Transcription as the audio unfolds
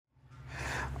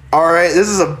All right, this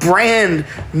is a brand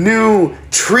new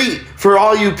treat for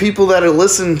all you people that are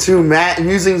listening to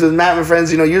Musings with Matt and Friends.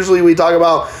 You know, usually we talk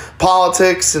about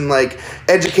politics and like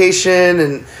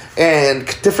education and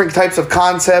different types of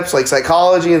concepts like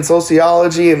psychology and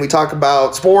sociology, and we talk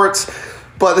about sports.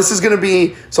 But this is going to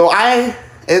be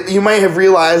you might have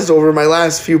realized over my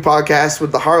last few podcasts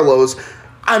with the Harlows,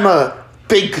 I'm a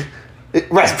big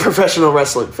professional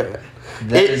wrestling fan.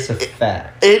 That is a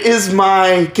fact. It is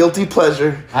my guilty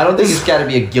pleasure. I don't think it's got to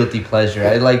be a guilty pleasure.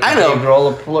 I like the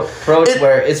behavioral approach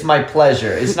where it's my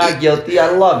pleasure. It's not guilty.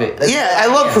 I love it. I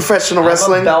love professional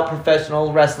wrestling. I'm about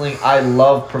professional wrestling. I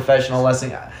love professional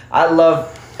wrestling. I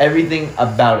love everything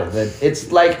about it.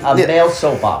 It's like a male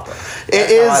soap opera.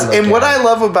 It is, and what I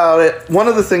love about it, one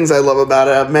of the things I love about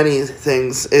it, many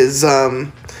things, is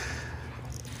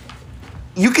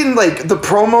you can, like, the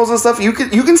promos and stuff, you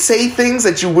can say things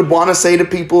that you would want to say to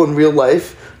people in real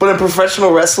life, but in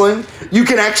professional wrestling, you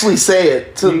can actually say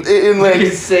it. You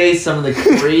can say some of the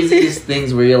craziest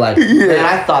things where you're like, man,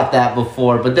 I thought that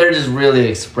before, but they're just really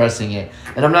expressing it.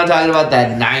 And I'm not talking about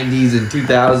that 90s and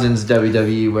 2000s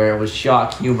WWE where it was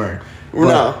shock humor.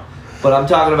 No. But I'm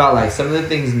talking about, like, some of the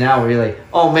things now where you're like,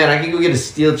 oh, man, I can go get a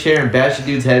steel chair and bash a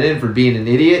dude's head in for being an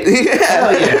idiot. Yeah.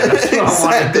 Hell yeah, that's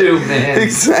what I want to do, man.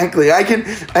 Exactly. I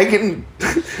can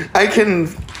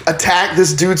attack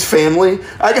this dude's family.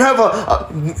 I can have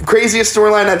a craziest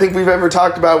storyline I think we've ever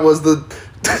talked about was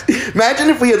imagine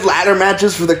if we had ladder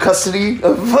matches for the custody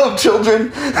of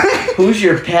children. Who's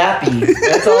your pappy?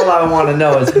 That's all I want to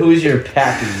know is who's your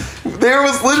pappy. There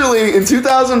was literally in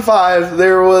 2005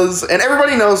 and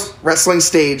everybody knows wrestling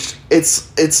staged.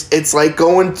 It's like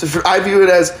going to, I view it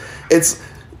as, it's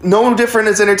no different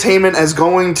as entertainment as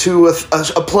going to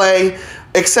a play,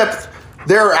 except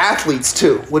there are athletes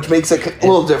too, which makes it a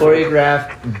little different.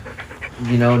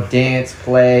 Choreographed, dance,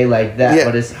 play, like that. Yeah.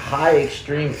 But it's high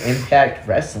extreme impact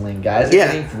wrestling. Guys are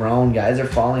getting thrown. Guys are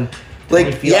falling.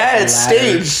 It's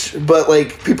staged, but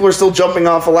like people are still jumping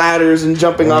off of ladders and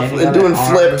jumping off and doing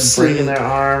flips, bringing their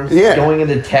arms, going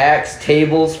into tacks,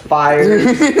 tables,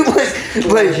 fires,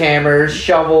 hammers,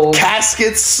 shovels,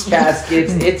 caskets.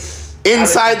 It's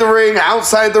inside the ring,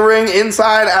 outside the ring,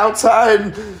 inside,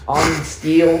 outside, on the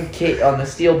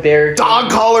steel barricade, dog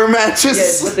collar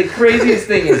matches. Yeah, but the craziest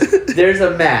thing is there's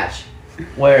a match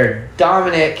where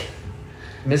Dominic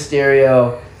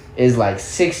Mysterio is like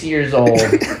 6 years old.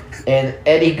 And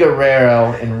Eddie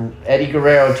Guerrero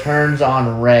turns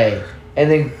on Rey and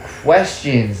then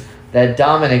questions that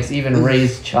Dominic's even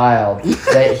Rey's child,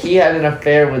 that he had an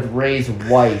affair with Rey's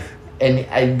wife. And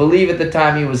I believe at the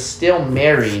time he was still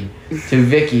married to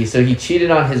Vicky, so he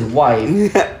cheated on his wife.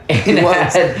 And he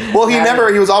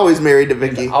was always married to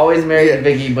Vicky. Always married to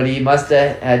Vicky, but he must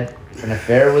have had an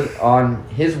affair on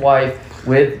his wife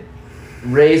with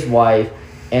Rey's wife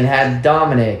and had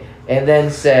Dominic, and then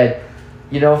said,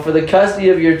 for the custody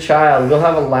of your child, we'll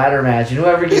have a ladder match, and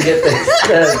whoever can get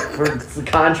the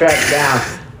contract down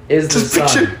is the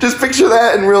son. Just picture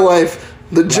that in real life.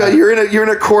 The judge, you're in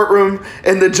a courtroom,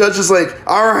 and the judge is like,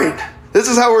 "All right, this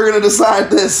is how we're gonna decide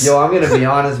this." Yo, I'm gonna be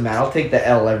honest, man. I'll take the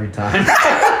L every time.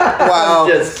 Wow.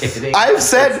 I'm just kidding. I've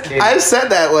said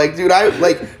that, like, dude.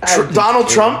 Donald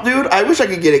Trump, dude. I wish I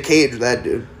could get a cage with that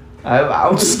dude.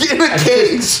 I'm just getting a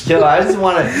cage.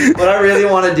 What I really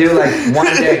want to do, like, one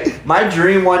day, my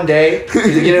dream one day is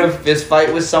to get in a fist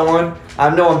fight with someone. I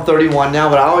know I'm 31 now,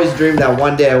 but I always dreamed that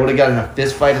one day I would have gotten in a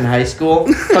fist fight in high school,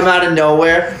 come out of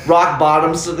nowhere, rock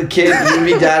bottoms to the kid, leave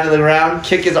me down to the ground,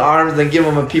 kick his arms, then give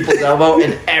him a people's elbow,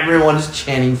 and everyone's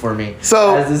chanting for me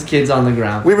as this kid's on the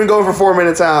ground. We've been going for 4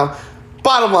 minutes now.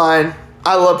 Bottom line,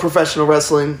 I love professional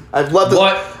wrestling. I've loved it.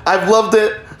 What? I've loved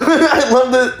it. I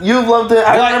loved it. You loved it.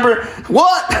 I remember.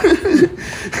 What?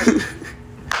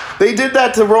 They did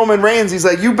that to Roman Reigns. He's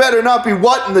like, "You better not be in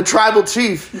the tribal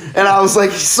chief." And I was like,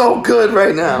 he's so good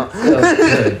right now. So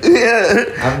good. Yeah.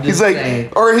 I'm just saying.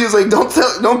 He's like,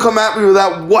 don't come at me with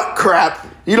that what crap.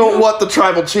 You don't want the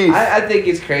tribal chief. I think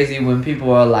it's crazy when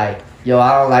people are like, "Yo,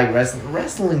 I don't like wrestling."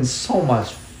 Wrestling's so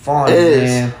much fun,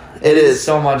 man. It is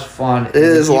so much fun. It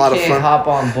is a lot of fun. You can't hop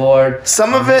on board.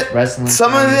 Some of it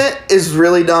is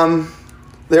really dumb.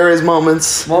 There is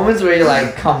moments where you're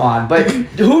like, come on, but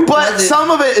some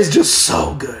of it is just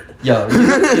so good. Yo,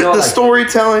 the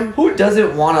storytelling. Who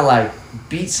doesn't want to like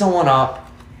beat someone up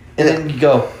and then you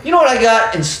go, you know what I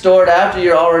got in store after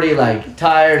you're already like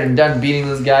tired and done beating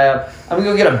this guy up? I'm gonna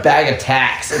go get a bag of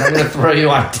tacks and I'm gonna throw you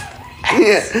on.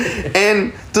 Yeah,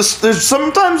 and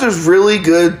there's really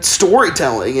good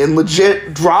storytelling and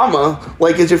legit drama,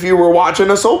 like as if you were watching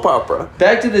a soap opera.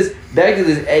 Back to this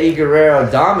Eddie Guerrero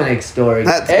Dominic story.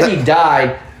 Eddie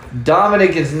died.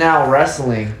 Dominic is now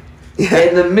wrestling. Yeah.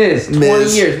 And The Miz, 20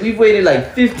 Miz. years. We've waited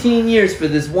like 15 years for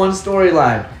this one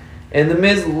storyline. And The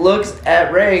Miz looks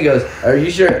at Ray and goes, "Are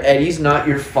you sure Eddie's not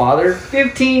your father?"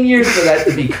 15 years for that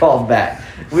to be called back.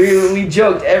 We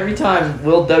joked every time,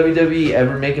 will WWE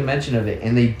ever make a mention of it?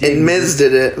 And they did. And Miz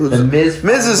did it. The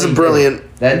Miz is a brilliant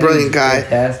guy.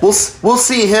 Fantastic. We'll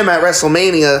see him at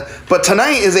WrestleMania, but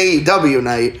tonight is AEW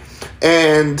night,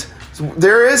 and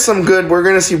there is some good. We're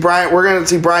gonna see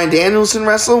Bryan Danielson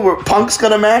wrestle. Punk's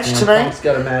got a match tonight. Punk's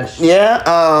got a match.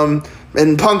 Yeah,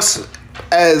 and Punk's,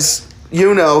 as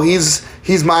you know, he's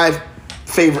my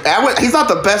favorite. He's not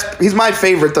the best. He's my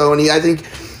favorite though, and I think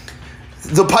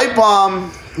the pipe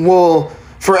bomb will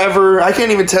forever. I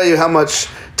can't even tell you how much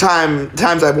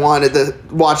times I've wanted to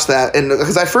watch that, and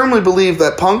because I firmly believe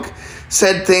that Punk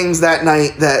said things that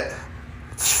night that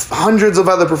hundreds of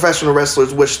other professional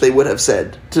wrestlers wish they would have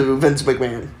said to Vince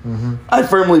McMahon. Mm-hmm. I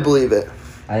firmly believe it.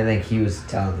 I think he was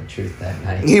telling the truth that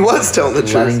night. He was telling the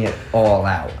truth, letting it all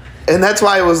out, and that's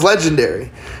why it was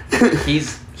legendary.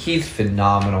 He's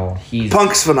phenomenal.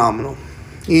 Punk's phenomenal.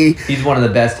 He's one of the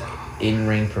best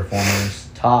in-ring performers.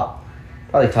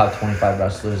 Probably top 25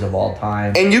 wrestlers of all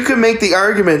time. And you could make the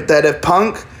argument that if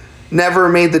Punk never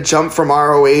made the jump from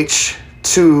ROH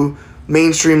to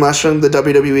mainstream wrestling, the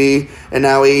WWE, and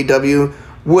now AEW,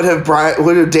 would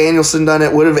have Danielson done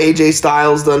it, would have AJ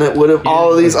Styles done it, would have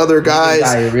all of these other guys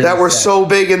that were so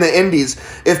big in the indies.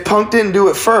 If Punk didn't do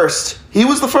it first, he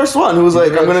was the first one who was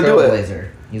like, I'm going to do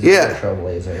it. He's a real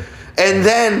trailblazer. And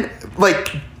then,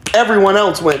 like, everyone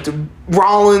else went to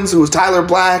Rollins, who was Tyler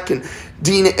Black, and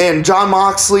Dean and John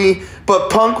Moxley, but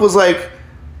Punk was like,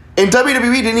 and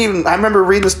WWE didn't even. I remember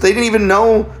reading this. They didn't even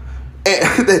know.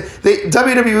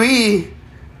 WWE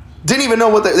didn't even know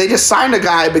what they just signed a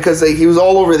guy because he was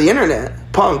all over the internet.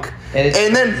 Punk.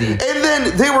 And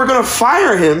then they were gonna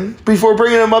fire him before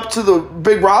bringing him up to the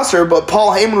big roster, but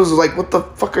Paul Heyman was like, "What the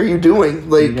fuck are you doing?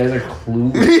 Like, you guys are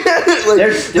clueless." Yeah,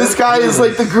 this guy is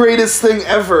like the greatest thing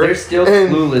ever. They're still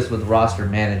clueless with roster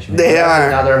management. They are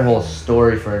another whole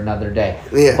story for another day.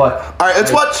 Yeah. But all right,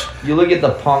 let's watch. You look at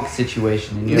the Punk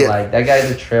situation, and you're like, that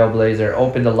guy's a trailblazer.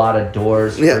 Opened a lot of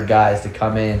doors for guys to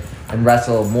come in and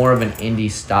wrestle more of an indie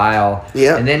style.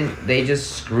 Yeah. And then they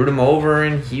just screwed him over,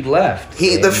 and he left.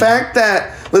 The fact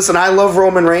that, listen, I love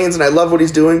Roman Reigns and I love what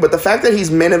he's doing, but the fact that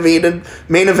he's main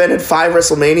evented 5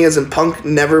 WrestleManias and Punk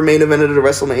never main evented a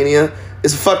WrestleMania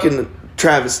is fucking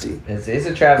travesty. It's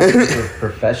a travesty for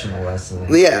professional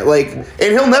wrestling. Yeah, like, and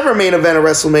he'll never main event a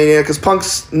WrestleMania because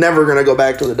Punk's never gonna go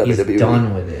back to the WWE. He's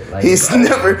done with it. Like, he's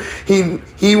never.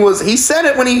 He said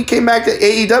it when he came back to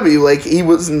AEW. Like, he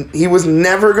was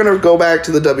never gonna go back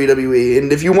to the WWE.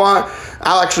 And if you want,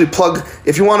 I'll actually plug.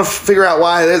 If you want to figure out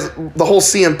why, the whole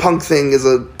CM Punk thing is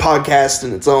a podcast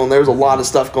in its own. There's a lot of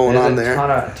stuff going on there.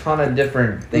 A ton of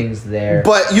different things there.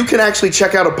 But you can actually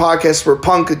check out a podcast where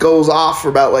Punk goes off for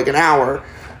about like an hour,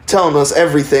 telling us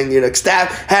everything. You know,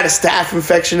 had a staph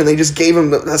infection and they just gave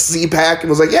him a Z-Pack and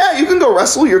was like, "Yeah, you can go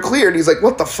wrestle. You're cleared." He's like,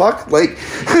 "What the fuck?" Like,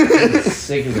 he's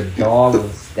sick as a dog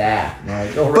with staph.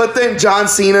 Like, but then John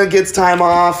Cena gets time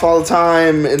off all the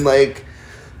time, and like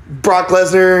Brock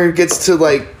Lesnar gets to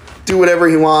like do whatever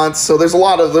he wants. So there's a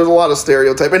lot of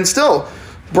stereotype, and still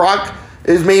Brock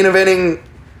is main eventing.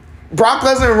 Brock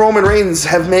Lesnar and Roman Reigns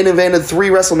have main evented 3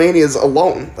 WrestleManias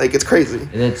alone. Like, it's crazy.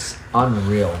 It's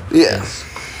unreal. Yeah. It's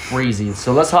crazy.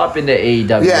 So let's hop into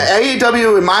AEW. Yeah,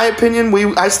 AEW, in my opinion,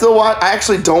 I still watch. I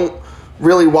actually don't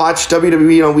really watch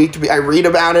WWE on a week to week. I read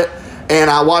about it, and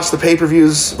I watch the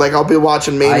pay-per-views. Like, I'll be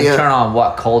watching Mania. I turn on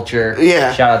What Culture.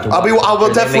 Yeah. Shout out to What Culture.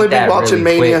 I'll definitely be watching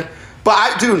really Mania. quick. But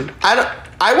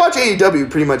I watch AEW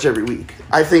pretty much every week.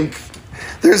 I think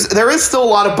there is still a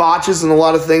lot of botches and a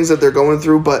lot of things that they're going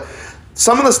through, but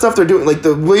some of the stuff they're doing, like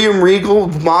the William Regal,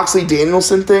 Moxley,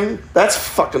 Danielson thing, that's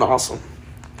fucking awesome.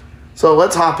 So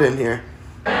let's hop in here.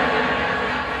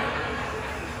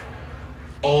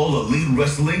 All Elite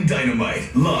Wrestling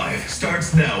Dynamite live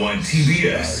starts now on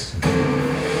TBS.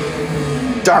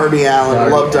 Darby Allin.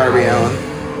 Love Darby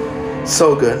Allin.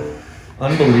 So good.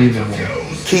 Unbelievable.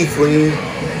 Keith Lee.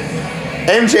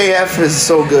 MJF is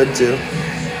so good too.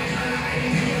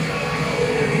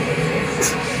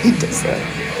 He does that.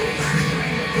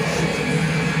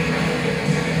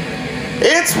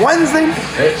 It's Wednesday.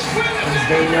 It's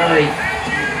Wednesday night.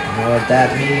 You know what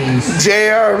that means.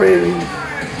 JR, baby.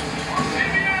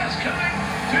 CBS coming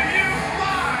to you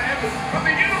live from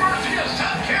the University of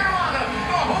South Carolina,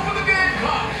 the home of the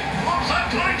Gamecocks.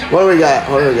 Alongside Tony What do we got?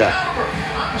 I'm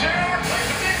JR. Thanks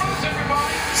for being with us,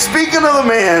 everybody. Speaking of the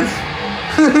man,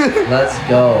 Let's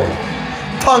go.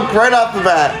 Punk right off the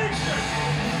bat.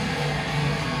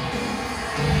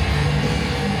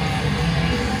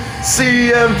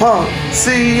 CM Punk,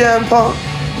 CM Punk.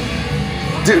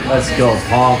 Dude, Let's go,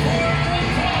 Punk.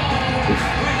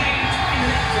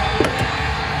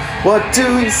 what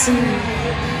do you see?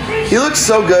 He looks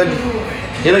so good.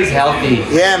 He looks healthy.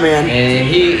 Yeah, man. And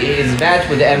his match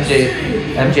with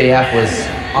MJF was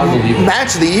unbelievable.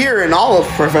 Match of the year in all of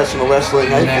professional wrestling,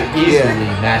 I think. Easily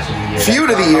Yeah. match of the year. Feud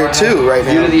of the year too, right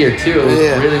now. Feud of the year too. It was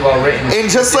Yeah. really well written. And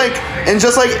just like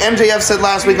MJF said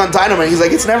last week on Dynamite, he's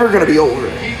like, it's never gonna be over.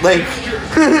 Like,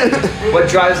 What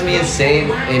drives me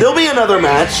insane, and there'll be another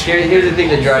match. here's the thing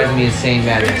that drives me insane,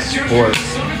 man, in sports,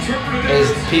 is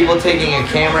people taking a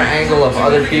camera angle of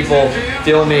other people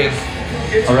filming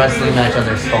a wrestling match on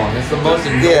their phone. It's the most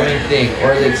annoying thing.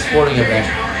 Or the sporting event.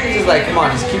 It's just like, come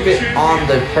on, just keep it on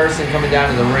the person coming down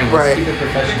to the ring. Let's Right. keep it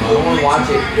professional. I don't want to watch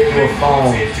it through a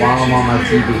phone while I'm on my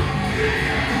TV.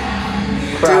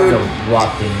 Crowd Dude.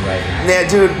 erupting right now. Yeah,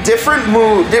 dude, different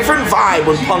mood, different vibe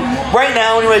when Punk. Right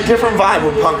now, anyway, different vibe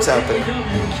when Punk's out there.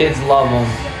 Kids love him.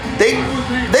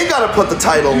 They gotta put the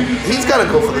title. He's gotta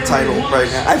go for the title right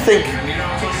now. I think.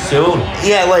 Soon.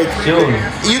 Yeah, like Soon.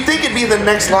 you think it'd be the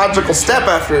next logical step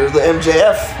after the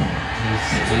MJF.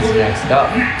 He's next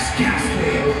up.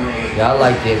 Yeah, I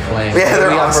like the Acclaim. Yeah, they're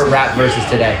we got for awesome. rap versus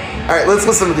today. All right, let's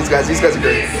listen to these guys. These guys are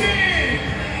great.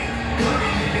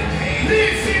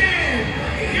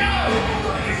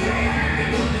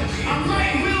 I'm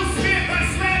like Will Smith.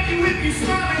 I smack you if you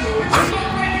smiling. But you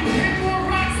look like you hit more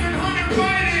rocks than Hunter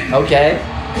Biden. Okay.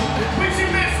 With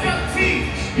your messed up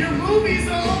teeth. Your movie's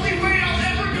the only way I'll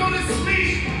ever go to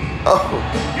sleep. Oh,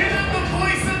 You're not the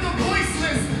voice of the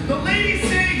voiceless. The ladies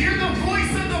say you're the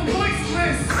voice of the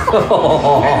voiceless.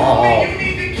 Oh, You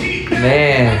need to keep that.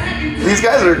 man. these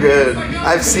guys are good.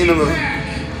 I've seen them.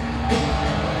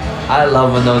 I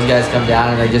love when those guys come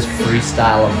down and they just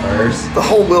freestyle a verse. The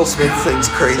whole Will Smith thing's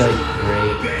crazy. So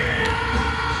great.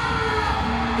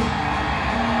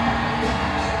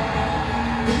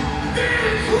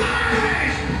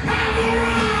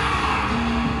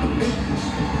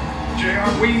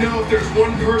 JR, we know if there's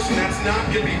one person that's not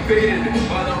going to be baited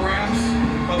by the raps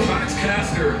of Max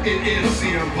Caster, it is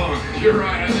CM Punk. You're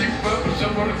right. I think Bub was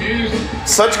somewhat amused.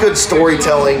 Such good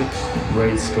storytelling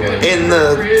Great story. in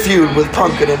the feud with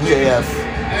Punk and MJF.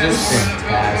 Just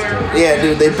fantastic. Yeah,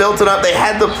 dude, they built it up. They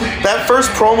had that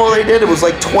first promo they did. It was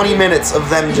like 20 minutes of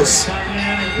them just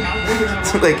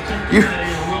like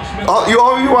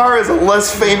all you are is a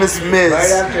less famous Miz.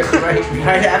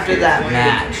 Right after that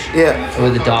match Yeah,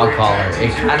 with the dog collar,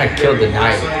 it kind of killed the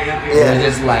night. It Yeah. was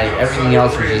just like everything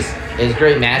else was just. It was a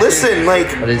great match. listen, like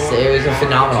But it was a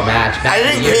phenomenal match. I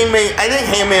think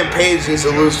Hangman Page needs to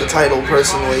lose the title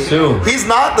personally. Soon. He's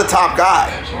not the top guy.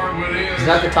 He's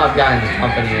not the top guy in the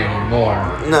company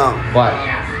anymore, No. but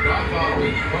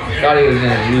thought he was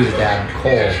gonna lose it to Adam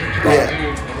Cole. But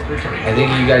Yeah. I think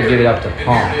you gotta give it up to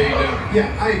Punk. Yeah,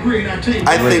 I agree. And I tell you,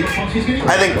 I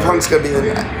think Punk's gonna be the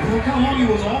guy. Look how long he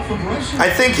was off of wrestling. I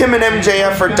think him and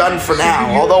MJF are done for now.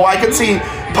 Although I could see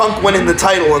Punk winning the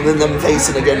title and then them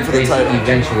facing again for the title.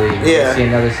 Eventually, Yeah. we'll see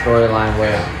another storyline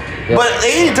where. But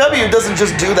AEW doesn't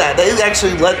just do that. They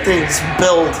actually let things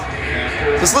build.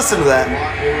 Just listen to that.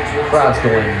 crowd's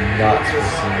going nuts for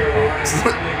CM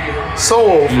Punk.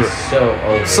 So over. He's so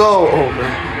over. So over.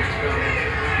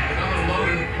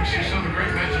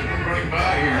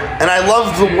 And I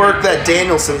love the work that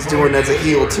Danielson's doing as a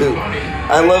heel too.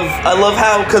 I love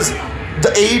how, because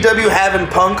the AEW having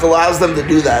Punk allows them to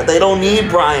do that. They don't need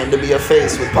Bryan to be a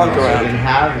face with Punk They around. can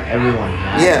have everyone.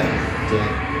 Yeah.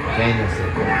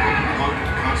 Danielson. Punk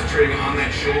concentrating on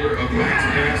that shoulder of Max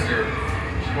Caster.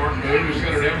 Smart move. He's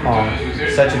got an Oh,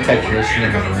 advertise. such a technician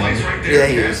in the ring. Yeah,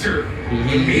 he is.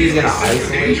 He's gonna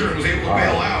isolate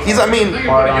He's, I mean,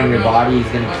 hard on your body.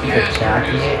 He's gonna keep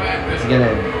attacking it.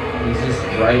 He's just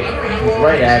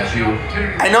right at you.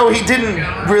 I know he didn't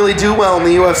really do well in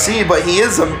the UFC, but he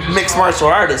is a mixed martial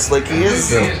artist. Like, he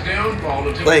is.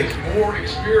 Like,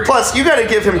 plus, you gotta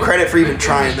give him credit for even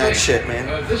trying that shit, man.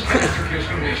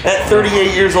 At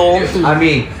 38 years old. I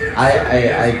mean,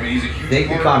 I think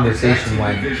the conversation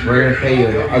went, we're gonna pay you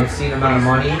an obscene amount of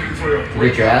money to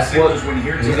get your ass whooped.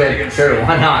 He said, sure,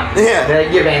 why not? Yeah. Then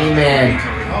I give any man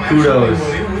kudos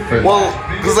for that. Well,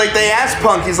 because, like, they asked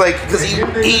Punk, he's like, because he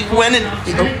went and,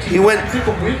 he went,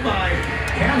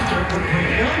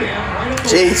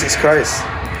 Jesus Christ.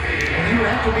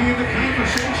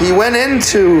 He went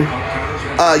into,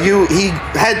 he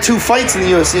had 2 fights in the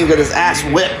UFC and got his ass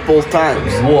whipped both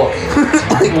times.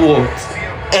 Whooped.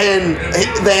 And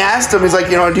they asked him, he's like,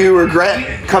 do you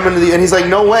regret coming to the, and he's like,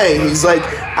 no way. He's like,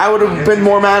 I would have been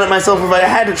more mad at myself if I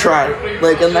had to try.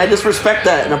 Like, and I just respect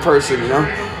that in a person,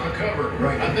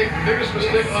 I think the biggest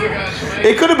mistake a lot of guys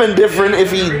It could have been different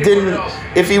if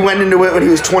he went into it when he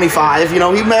was 25. You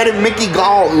know, he met Mickey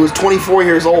Gall, who was 24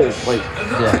 years old. Like,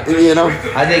 Yeah. you know,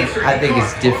 I think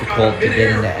it's difficult to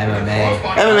get into MMA.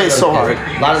 MMA is so hard.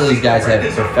 A lot of these guys have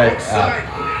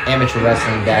amateur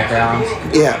wrestling backgrounds.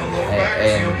 Yeah.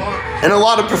 And And a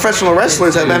lot of professional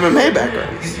wrestlers have MMA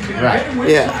backgrounds. right.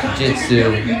 Yeah.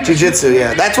 Jiu-jitsu. Jiu-jitsu,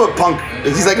 yeah. That's what Punk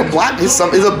is. He's like a black, he's a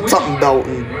something belt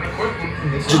in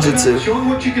jiu-jitsu. Showing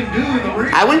what you can do in the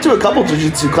ring. I went to a couple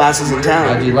jiu-jitsu classes in town.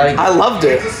 How'd you like it? I loved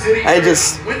it.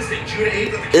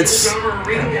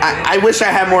 I wish I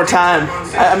had more time.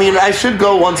 I mean, I should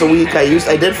go once a week.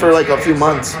 I did for like a few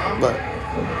months, but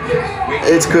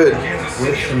it's good.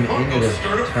 Whips him into the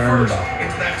turnbuckle.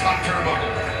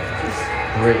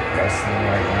 Great wrestling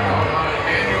right now.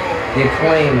 The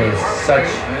Acclaim is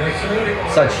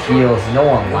such heels. No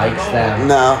one likes them.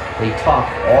 No. They talk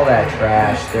all that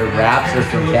trash. Their raps are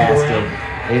fantastic.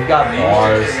 They've got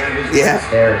bars. Yeah.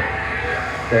 They're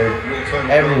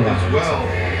everyone hates them,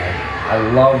 man. Like,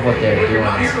 I love what they're doing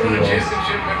as heels.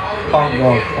 Punk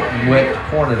going whipped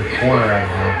corner to corner right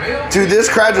now. Dude, this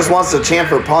crowd just wants to chant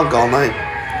for Punk all night.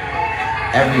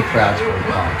 Every crowd's for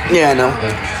Punk. Yeah, I know.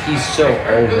 Like, he's so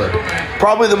over.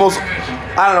 Probably the most,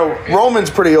 I don't know, Roman's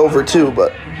pretty over too,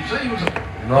 but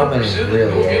Roman is really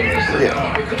over.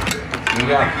 yeah. You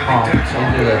got Punk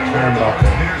into the turnbuckle.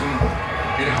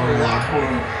 In our locker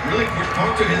room, really push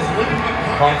Punk to his limit.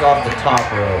 Punk off the top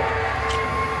rope.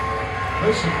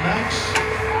 Listen, Max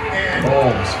and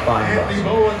Boom, spine Anthony buster.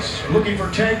 Bowens looking for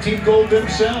tag team gold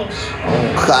themselves.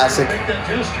 Classic. Make that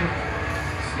gesture.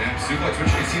 Snap suplex,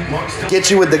 which you see Punk still Get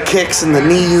you with the kicks and the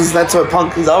knees. That's what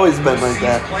Punk, he's always been like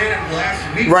that. planted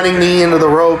last week. Running knee into the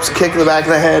ropes, kick in the back of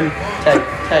the head.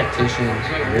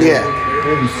 Tacticians. Really, Yeah.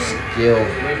 Really skilled.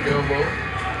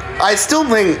 I still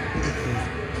think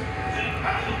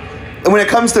when it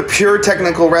comes to pure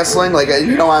technical wrestling, like,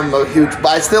 you know, I'm a huge, but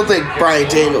I still think Bryan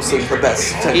Danielson's the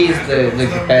best. He's the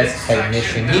best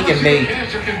technician. He can make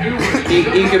he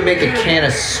can make a can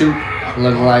of soup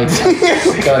look like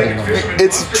studding them.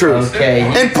 It's true. Okay.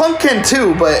 And Punk can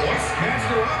too, but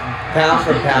Pound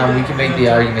for pound, we can make the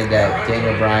argument that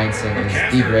Daniel Bryanson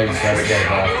is the greatest wrestler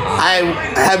of all time.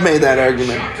 I have made that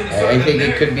argument. I think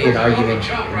it could be an argument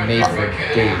made for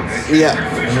days. Yeah.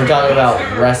 And we're talking about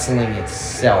wrestling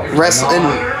itself. Wrestling.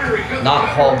 Not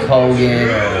Hulk Hogan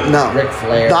or No. Ric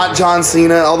Flair. Not John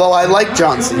Cena, although I like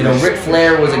John Cena. You know, Ric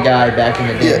Flair was a guy back in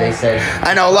the day. Yeah. They said.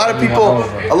 I know a lot of people,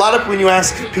 when you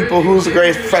ask people who's the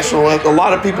greatest professional, a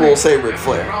lot of people will say Ric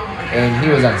Flair. And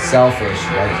he was unselfish.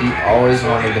 Like, he always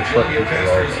wanted to put people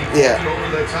over. Yeah.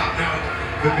 Over the top now.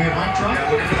 Could be a mic drop.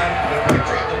 Yeah, looking for that mic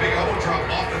drop, the big elbow drop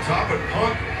off the top, and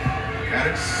Punk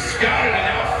had it scouted and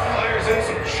now fires in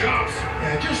some chops.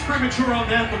 Yeah, just premature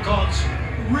on that because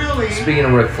really. Speaking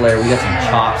of Ric Flair, we got some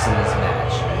chops in this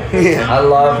match. Yeah.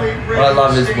 What I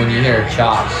love is when you hear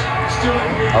chops.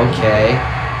 Okay.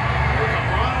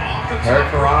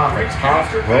 Hurricane off the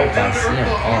top rope by CM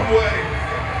Punk.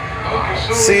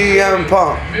 CM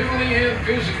Punk. Mentally and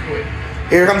physically.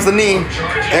 Here comes the knee.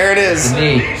 There it is. The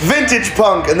knee. Vintage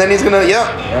Punk, and then he's gonna, yep.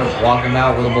 Yep, walk him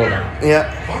out with a bull down.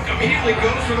 Yeah. Punk immediately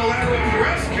goes for the lateral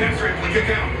press. Caster able to kick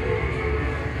out.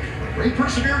 Great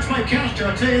perseverance by Caster,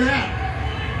 I'll tell you that.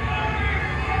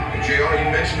 JR, you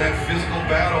mentioned that physical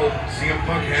battle CM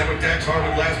Punk had with Dax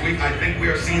Harwood last week. I think we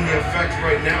are seeing the effects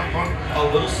right now. Punk a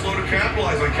little slow to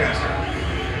capitalize on Caster.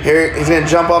 Here, he's gonna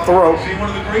jump off the rope. See one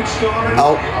of the great stars.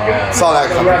 Oh, saw that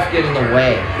The coming. ref get in the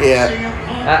way. Yeah,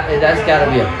 That's got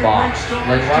to be a botch.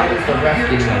 Like, why is the ref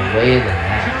getting in the way of the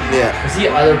match? yeah. That's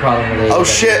the other problem with it. Oh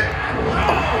shit.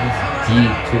 Deep,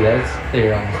 too. That's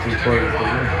clear almost 3/4 of the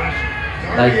room.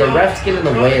 Like, the refs get in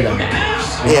the way of the match.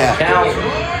 They Yeah. don't count.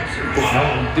 They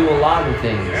don't do a lot of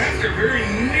things. Caster very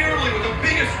nearly with the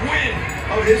biggest win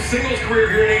of his singles career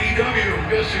here in AEW.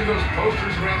 You see those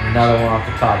posters around Another one off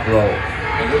the top rope.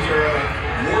 And those are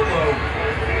Wardlow.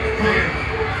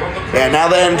 From the Yeah, now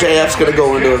the MJF's gonna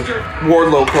go into a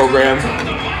Wardlow program.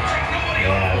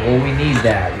 Yeah, well, we need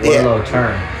that. Yeah. Wardlow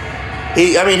turn.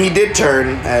 He did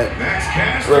turn at Max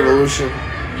Caster Revolution.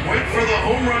 went for the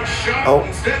home run shot. Oh.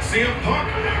 Instead, CM Punk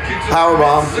kicks it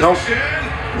Powerbomb. to the Nope.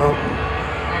 midsection. No.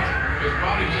 his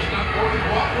body just not working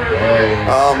cooperate. There it is.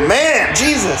 Oh man,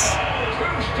 Jesus.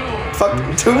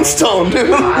 Fucking tombstone, dude.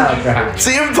 Pile driver.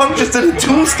 CM Punk just did a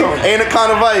tombstone.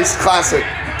 Anaconda Vice, classic.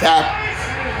 Tap.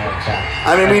 Okay.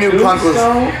 I mean, we knew Punk was.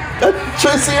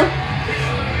 Should I see him?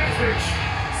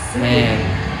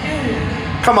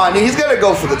 Man, Come on, he's gotta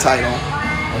go for the title.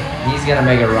 he's gonna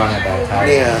make a run at that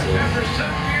title. Yeah. After 7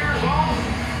 years off,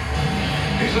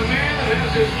 he's He's a man that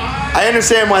has his eyes. I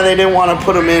understand why they didn't want to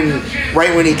put him in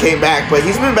right when he came back, but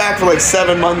he's been back for like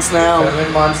 7 months now.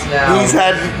 7 months now. He's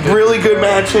had really good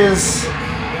matches.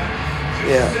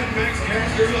 Yeah. Setbacks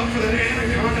captures up for that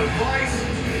Anaconda Vice.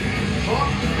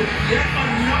 Punk with yet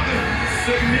another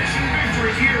submission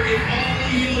victory here in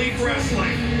All Elite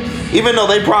Wrestling. Even though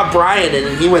they brought Bryan in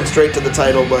and he went straight to the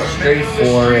title, but Straight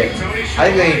for it.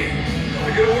 I think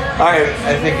all right,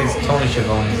 I think it's Tony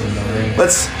Schiavone's in the ring.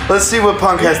 let's see what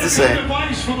Punk has to say.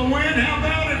 Vice for the win. How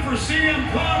about it for CM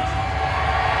Punk?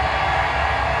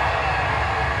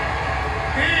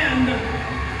 And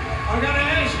I gotta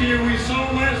ask you, we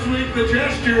saw last week the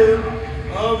gesture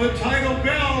of the title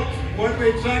belt. What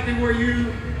exactly were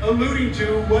you alluding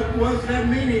to? What was that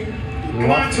meaning?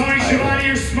 Come on, Tony Schiavone,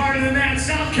 you're smarter than that.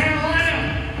 South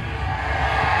Carolina.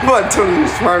 Come on, Tony, you're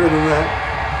smarter than that.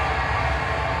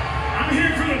 I'm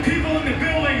here for the people in the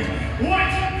building. What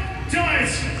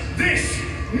does this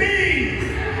mean?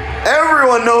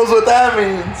 Everyone knows what that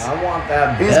means. I want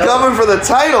that belt. He's coming for the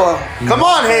title. Come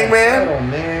on, Title, Hangman.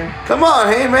 man. Come on,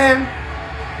 Hangman.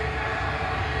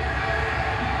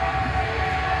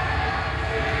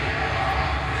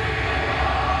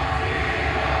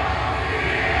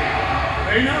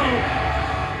 I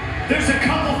know. There's a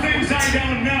couple things I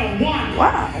don't know. One,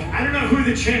 Wow. I don't know who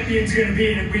the champion's going to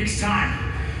be in a week's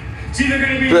time. It's either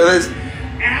going to be Brothers,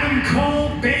 Adam Cole,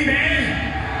 baby,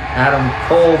 Adam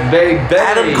Cole, baby.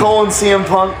 Adam Cole and CM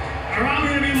Punk. or I'm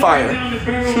going to be Fire. looking down the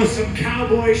barrel of some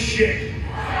cowboy shit.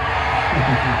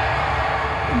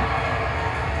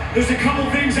 There's a couple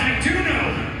things I do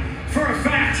know for a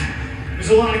fact. There's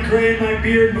a lot of gray in my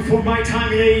beard. Before my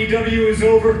time in AEW is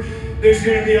over, there's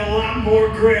going to be a lot more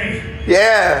gray.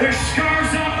 Yeah. There's scars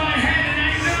on my head, and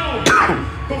I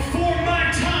know before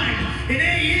my time in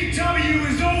AEW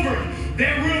is over,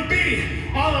 there will be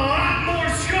a lot more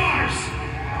scars.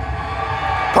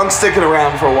 Punk's sticking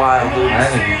around for a while, dude. I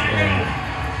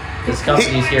think this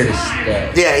company's here to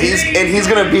stay. Yeah, he's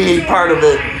gonna be part of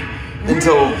it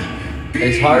until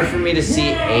It's hard for me to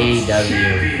see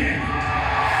AEW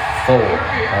fold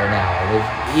right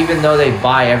now, even though they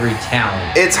buy every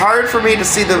talent. it's hard for me to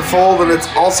see them fold, and it's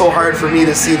also hard for me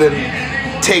to see them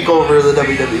take over the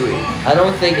WWE. I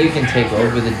don't think you can take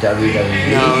over the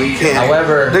WWE. No, you can't.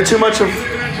 However, They're too much of.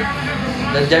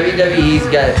 the WWE's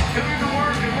got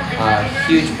a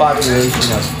huge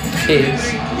population of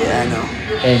kids Yeah, I know.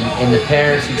 and the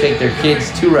parents who take their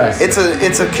kids to wrestling.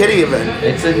 It's a kiddie event.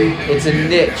 It's a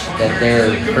niche that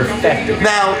they're perfecting.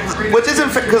 Now, which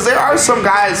isn't because there are some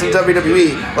guys in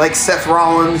WWE like Seth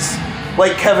Rollins,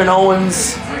 like Kevin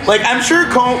Owens. Like I'm sure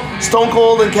Stone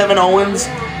Cold and Kevin Owens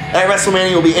at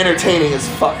WrestleMania will be entertaining as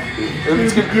fuck.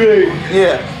 It's great.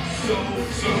 Yeah.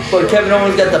 But Kevin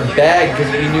Owens got the bag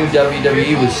because he knew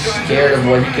WWE was scared of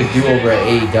what he could do over at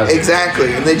AEW.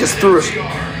 Exactly, and they just threw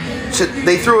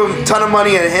a ton of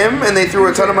money at him, and they threw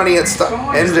a ton of money at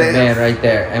MJ. Man, right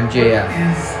there, MJF.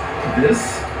 Is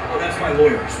this? Oh, that's my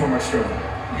lawyer, Smart Mark Sterling.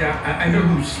 Yeah, I know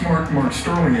who Smart Mark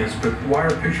Sterling is, but why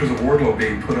are pictures of Wardlow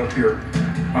being put up here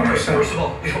on our set? First of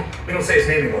all, we don't say his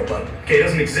name anymore, bud. Okay, it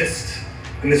doesn't exist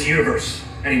in this universe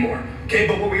anymore. Okay,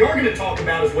 but what we are going to talk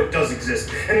about is what does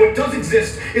exist. And what does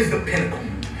exist is the Pinnacle.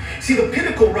 See, the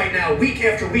Pinnacle right now, week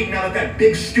after week, now that that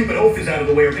big stupid oath is out of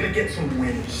the way, are going to get some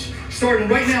wins. Starting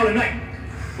right now tonight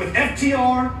with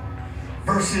FTR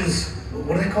versus,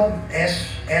 what are they called?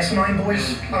 Asinine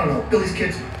Boys? I don't know. Billy's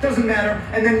Kids. Doesn't matter.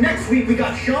 And then next week, we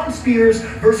got Sean Spears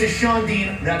versus Sean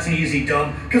Dean. That's an easy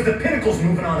dub, because the Pinnacle's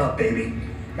moving on up, baby.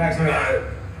 Max,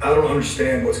 I don't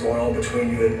understand what's going on between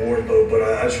you and Wardlow, but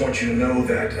I just want you to know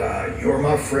that you're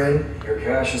my friend, you're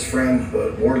Cash's friend,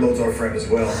 but Wardlow's our friend as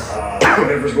well.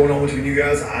 Whatever's going on between you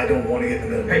guys, I don't want to get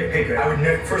in the middle. Hey, I would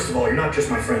never. First of all, you're not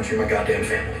just my friends, you're my goddamn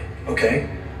family. Okay?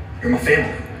 You're my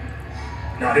family.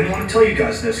 Now, I didn't want to tell you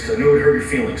guys this because I knew it would hurt your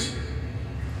feelings,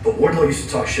 but Wardlow used to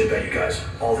talk shit about you guys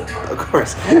all the time. Of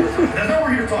course. That's not what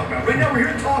we're here to talk about. Right now, we're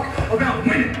here to talk about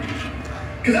winning.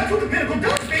 Because that's what the Pinnacle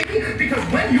does, baby. Because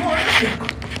when you're at the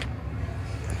Pinnacle,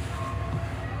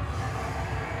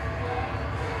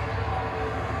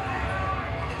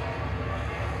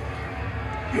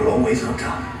 you're always on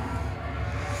top.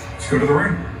 Let's go to the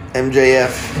ring.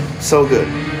 MJF, so good.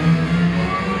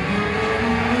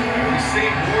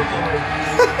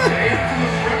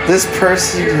 This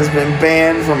person has been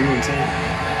banned from.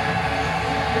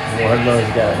 Wardlow's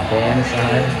got a ban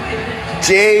sign.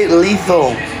 Jay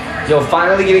Lethal. Yo,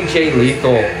 finally getting Jay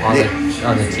Lethal on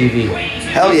the TV.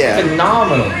 Hell yeah.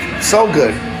 Phenomenal. So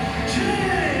good.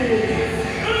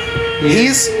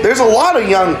 There's a lot of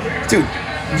young, dude,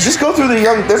 just go through the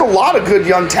young, there's a lot of good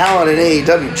young talent in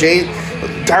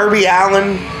AEW. Darby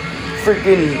Allin,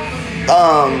 freaking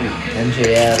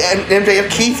MJF. And MJF.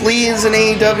 Keith Lee is in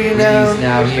AEW now. He's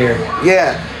now here.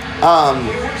 Yeah.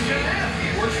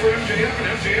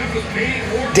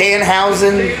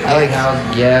 Danhausen. I like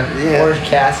Yeah. Orange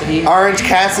Cassidy. Orange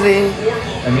Cassidy.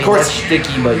 I mean, of course, that's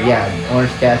sticky, but yeah,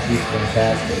 Orange Cassidy's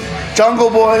fantastic. Jungle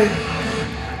Boy.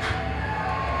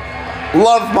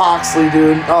 Love Moxley,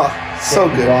 dude. Oh, so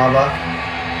good. Guava.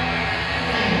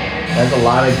 There's a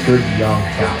lot of good young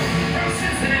talent.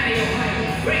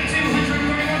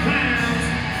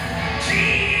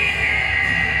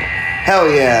 Hell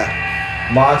yeah.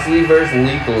 Moxley versus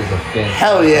Lethal is a fantastic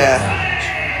Hell yeah.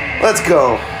 match. Let's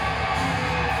go.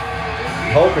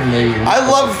 Hoping maybe I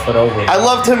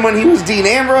loved him when he was Dean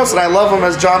Ambrose, and I love him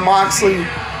as John Moxley.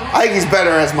 I think he's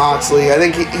better as Moxley. I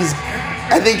think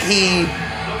he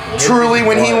truly,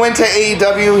 when he went to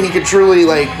AEW, he could truly,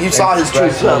 like, you saw his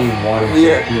true self.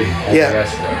 Yeah.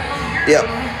 Yep.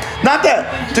 Not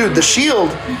that, dude, the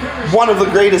Shield, one of the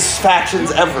greatest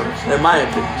factions ever, in my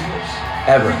opinion.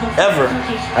 Ever.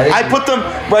 I put them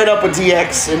right up with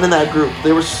DX and in that group.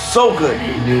 They were so good.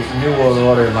 New World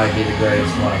Order might be the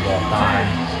greatest one of all time.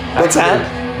 What's that?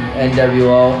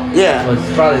 NWO. Yeah. Was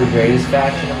probably the greatest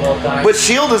faction of all time. But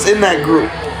Shield is in that group.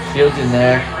 Shield's in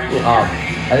there.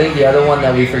 I think the other one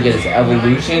that we forget is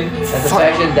Evolution as a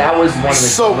faction. That was one of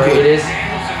the greatest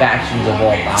factions of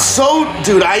all time. So,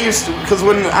 dude, because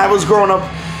when I was growing up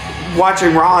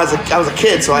watching Raw, I was a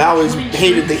kid, so I always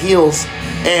hated the heels.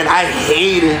 And I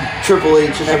hated Triple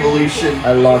H and Evolution.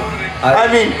 I love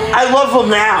them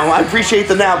now. I appreciate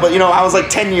them now, but I was like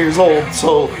 10 years old,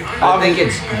 so I think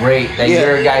it's great that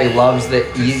you're a guy who loves the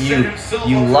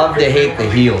you love to hate the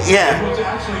heels. Yeah.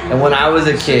 And when I was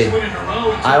a kid,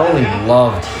 I only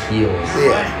loved heels.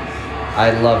 Yeah. I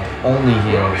loved only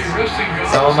heels.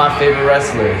 Some of my favorite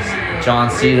wrestlers, John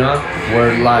Cena,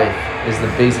 Word Life, is the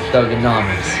basic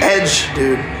thugonomics. Edge,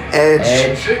 dude.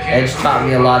 Edge taught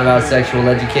me a lot about sexual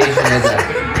education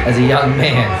as a young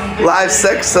man. Live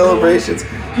sex celebrations.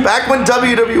 Back when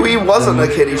WWE wasn't a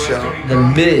kiddie show. The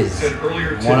Miz,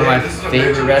 one of my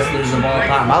favorite wrestlers of all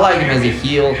time. I like him as a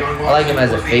heel. I like him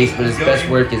as a face, but his best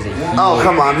work is a heel. Oh,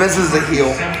 come on. Miz is a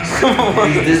heel. Come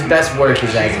on. His best work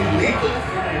is as a heel.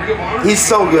 He's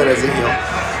so good as a heel.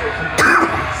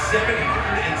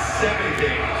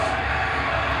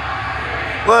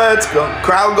 Let's go.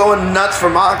 Crowd going nuts for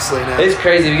Moxley now. It's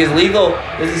crazy because Lethal,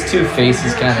 this is two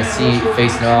faces kind of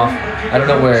facing off. I don't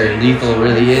know where Lethal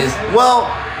really is. Well,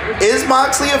 is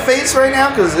Moxley a face right now?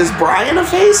 Because is Bryan a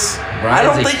face? I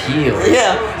don't think heel.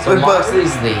 Yeah. So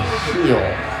Moxley's the heel.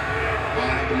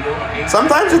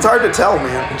 Sometimes it's hard to tell,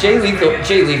 man. Jay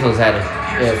Lethal's had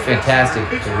a fantastic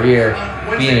career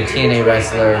being a TNA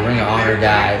wrestler, Ring of Honor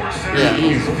guy.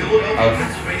 He's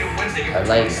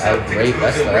a great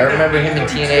wrestler. I remember him in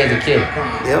TNA as a kid,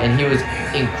 and he was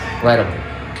incredible.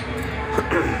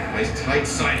 Nice tight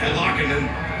side headlock, and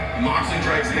then Moxley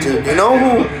drags into. Dude, you know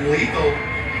who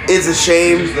is a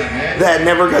shame that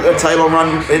never got a title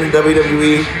run in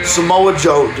WWE? Samoa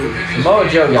Joe, dude. Samoa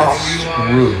Joe got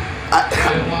screwed.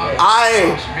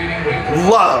 I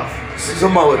love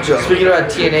Samoa Joe. Speaking about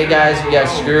TNA guys who got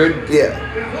screwed,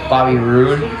 Bobby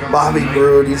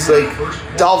Roode. He's like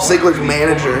Dolph Ziggler's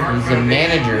manager. He's a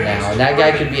manager now, and that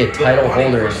guy could be a title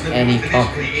holder in any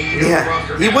company.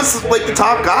 Yeah, he was like the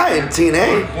top guy in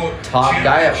TNA. Top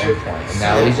guy at one point, and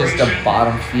now he's just a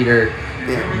bottom feeder.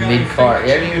 Mid-card. I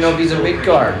don't even know if he's a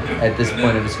mid-card at this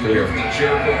point of his career.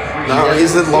 No,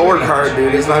 he's the lower card,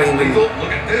 dude. He's not even.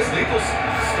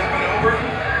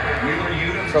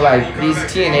 So, like, these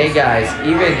TNA guys,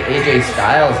 even AJ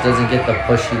Styles doesn't get the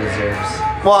push he deserves.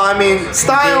 Well, I mean,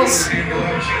 Styles,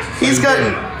 he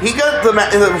got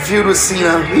the feud with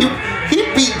Cena. He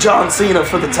beat John Cena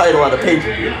for the title at a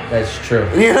pay-per-view. That's true.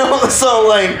 So,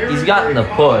 like... He's gotten the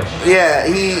push. Yeah,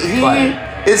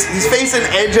 he's facing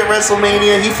Edge at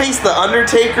WrestleMania. He faced The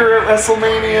Undertaker at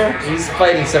WrestleMania. He's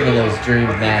fighting some of those dream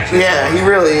matches. Yeah, he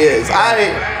really is.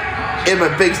 I am a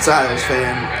big Styles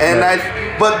fan.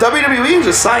 But WWE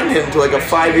just signed him to like a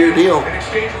 5-year deal.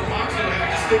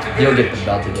 He'll get the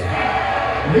belt again.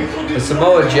 But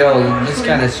Samoa Joe just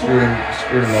kind of screwed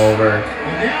him over.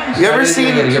 You ever seen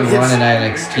him get a good run in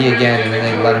NXT again, and then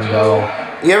they let him go?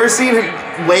 You ever seen him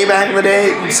way back in the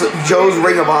day? Joe's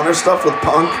Ring of Honor stuff with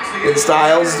Punk and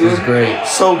Styles, dude. It was great.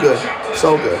 So good,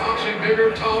 so good.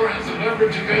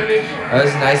 What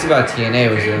was nice about TNA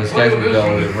was those guys would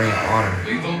go to Ring of Honor.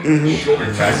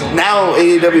 Mm-hmm. Now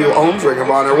AEW owns Ring of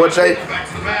Honor, which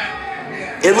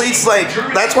at least, like,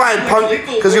 that's why Punk,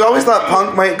 because you always thought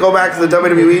Punk might go back to the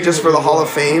WWE just for the Hall of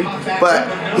Fame, but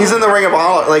he's in the Ring of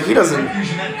Honor. Like, he doesn't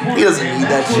need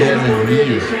that shit.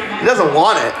 He doesn't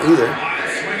want it either.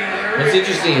 What's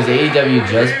interesting is AEW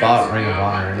just bought Ring of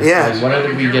Honor. And it's Yeah. like,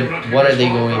 what are they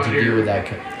going to do with that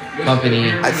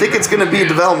company? I think it's going to be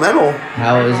developmental.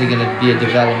 How is it going to be a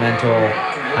developmental?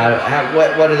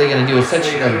 What are they going to do? It's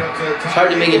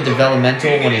hard to make it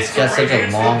developmental when it's got such a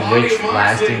long, rich,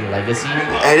 lasting legacy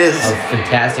It is. of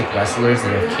fantastic wrestlers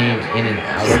that have came in and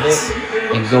out of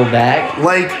it and go back.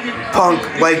 Like Punk,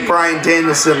 like Bryan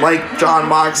Danielson, like John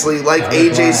Moxley, like Tyler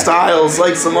AJ Black. Styles,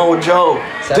 like Samoa Joe.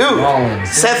 Seth Dude,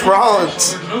 Rollins. Seth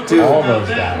Rollins. All Dude, those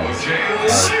guys.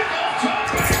 Like,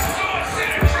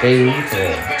 Jay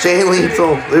Lethal. Jay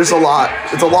Lethal. There's a lot.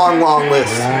 It's a long, long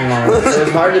list. So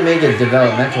it's hard to make it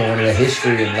developmental when the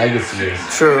history and legacy is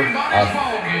True.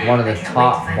 of one of the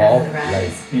top one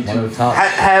of the top.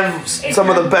 Have some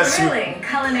of the best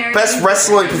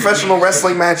wrestling, professional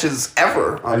wrestling matches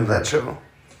ever on that show.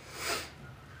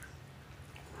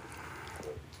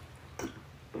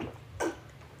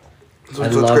 I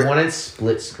love when it's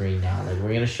split screen now. Like,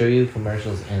 we're gonna show you the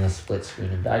commercials in a split screen.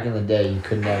 And back in the day, you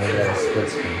could never get a split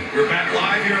screen. We're back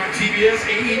live here on TBS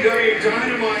AEW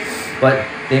Dynamite. But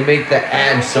they make the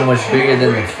ad so much bigger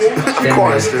than the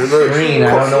course, dude. The screen.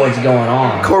 I don't know what's going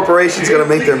on. Corporation's gonna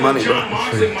make their money, bro.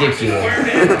 It's ridiculous.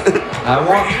 I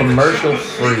want commercial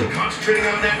free. Concentrating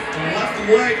on that left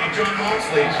leg of John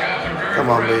Moxley. Come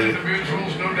on, baby.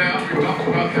 Individuals, no doubt. We talked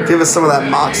about their Give us some of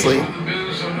that Moxley. the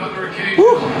business on other occasions.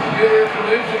 Woo. Bitter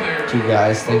collision there. Two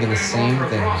guys thinking the same Cross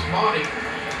thing. body,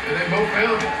 and they both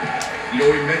found it. You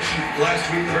know, we mentioned last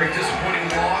week the very disappointing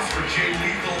loss for Jay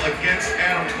Lethal against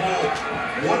Adam Cole.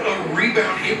 What a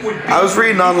rebound it would be. I was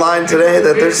reading online today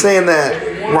that they're saying that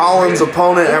Rollins'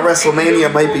 opponent at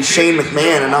WrestleMania might be Shane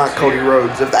McMahon and not Cody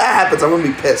Rhodes. If that happens, I'm gonna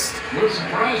be pissed. Would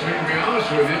surprise me, to be honest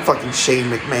with you. Fucking Shane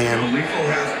McMahon. Lethal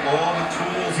has all the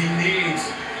tools he needs.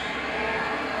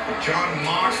 John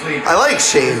Moxley. I like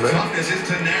Shane, His but toughness, his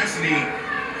tenacity.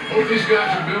 Both these guys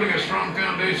are building a strong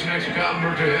foundation next to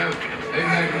caliber to have a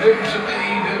magnificent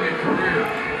AEW career.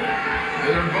 And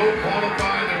they're both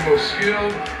qualified, they're both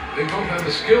skilled, they both have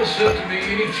the skill set to be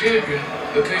any champion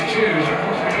that they choose. Of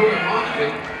course, we know that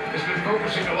Moxley has been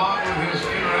focusing a lot with his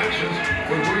interactions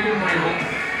with William Regal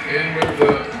and with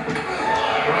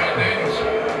Bryan Danielson.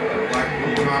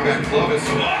 Blackpool Combat Club is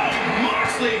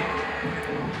Moxley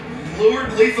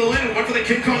lured Lethal in. Went for the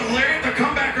King Kong Lariat. The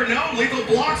comeback or no? Lethal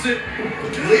blocks it.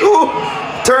 ooh,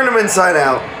 turn him inside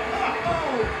out.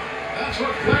 That's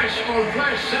what Flash on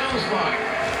Flash sounds like.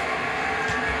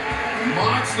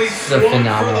 Moxley This is a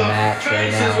phenomenal match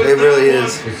right now. It really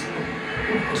is.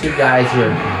 Just two guys who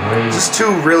are great Just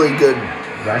two really good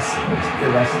wrestlers.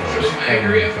 Good wrestlers. Some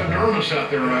angry epidermis out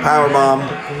there right power bomb.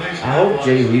 I hope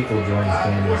Jay Lethal joins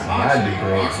Danielson. That'd be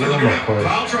great. Give him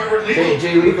a push.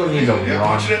 Jay Lethal needs a Yeah, run.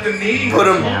 punching at the knee.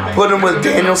 Put him with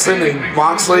Danielson and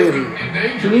Moxley,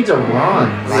 and He needs a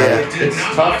run. Like, Yeah. it's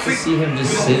tough to see him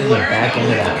just sitting in the back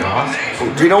end of that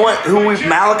roster. do you know what?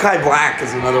 Malachi Black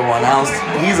is another one.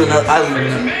 He's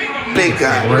another big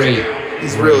guy. Great.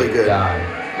 He's really good. Guy.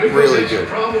 Really good.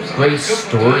 Great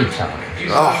storytelling.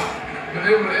 Oh,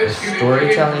 The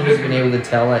storytelling he's been able to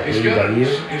tell at AEW,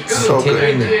 So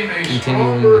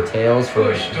continuing the tales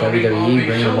for WWE,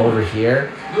 bringing them over here.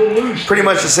 pretty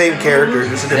much the same character,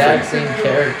 just a Exact different. same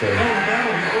character.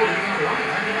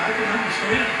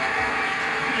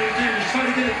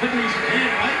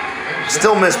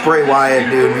 Still miss Bray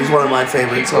Wyatt, dude. He's one of my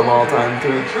favorites of all time,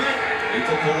 too.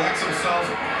 Lethal collects himself,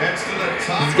 heads to the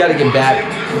top. He's got to get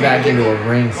back into a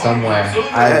ring somewhere.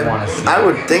 I want to see. I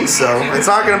would think so. It's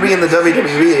not going to be in the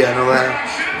WWE, I know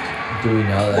that. Do we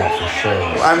know that for sure?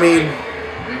 I mean,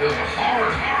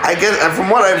 I guess from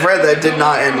what I've read, that did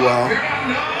not end well.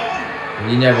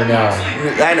 You never know.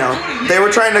 I know. They were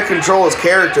trying to control his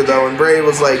character, though, and Bray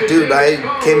was like, dude, I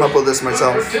came up with this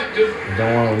myself. You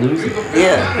don't want to lose it.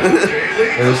 Yeah.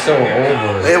 It was so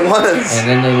over. It was. And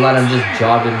then they let him just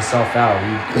job himself out.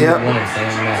 He couldn't Yep. win a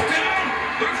damn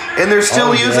match. And they're still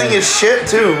Oh, using yeah. his shit,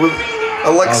 too, with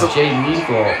Alexa. Oh, Jay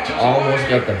Lethal almost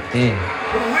got the pin.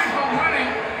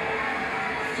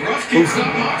 Thrust keeps up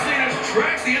Moxley in his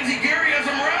tracks. The NZ Gary has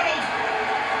him rattled.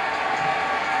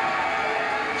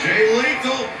 Jay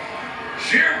Lethal.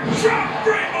 Sheer drop.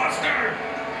 Brainbuster.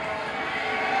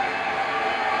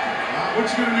 What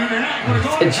you gonna do now? Jay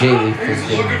Lethal's He's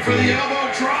getting looking for the beat.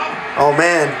 elbow drop. Oh,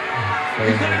 man.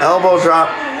 Elbow drop.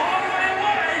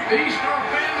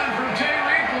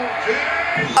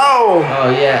 Oh. Oh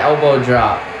yeah, elbow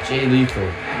drop. Jay Lethal.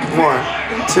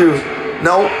 1, 2.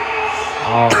 No.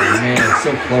 Oh man, it's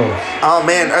so close. Oh,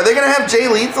 man. Are they going to have Jay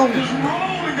Lethal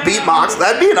beat Mox?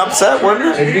 That'd be an upset,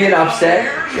 wouldn't it? It'd be an upset.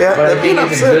 Yeah, but I that'd be think an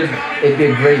it's upset. it'd be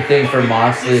a great thing for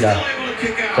Moxley to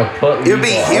put. It would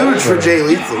be Lethal huge for over. Jay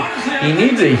Lethal. He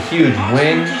needs a huge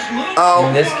win Oh.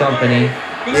 in this company.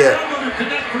 Yeah.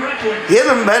 He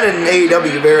hasn't been in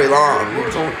AEW very long.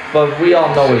 It's only- But we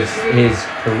all know his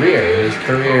career. His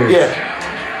career is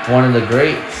Yeah. one of the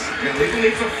greats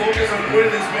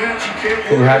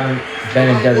who haven't been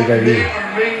in WWE.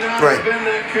 Right.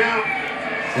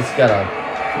 It's got a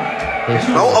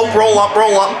history. Oh, roll up.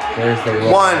 There's the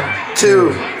roll. 1,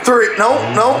 2, 3.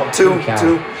 No, 2, count.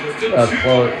 2.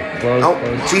 Close.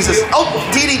 Oh, Jesus. Oh,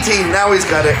 DDT. Now he's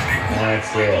got it.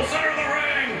 That's it.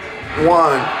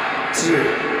 1, 2.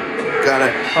 Got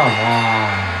it. Come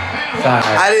on. Sorry.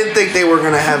 I didn't think they were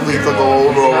gonna have Lethal go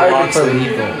over Sorry to put Loxley.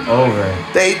 Lethal over.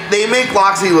 They make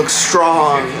Loxley look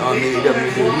strong on the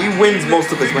AEW. He wins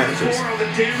most of his matches.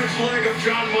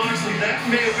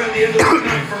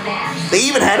 They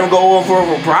even had him go over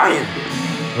O'Brien.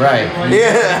 Right.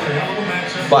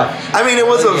 Yeah. But I mean, it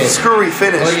was Look a at- screwy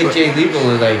finish. look at but- Jay Lethal,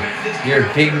 like your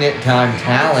big net time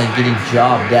talent getting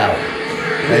jobbed out.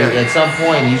 Like, Yeah. at some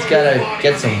point, he's got to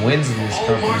get some wins in this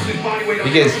company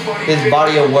because his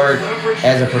body of work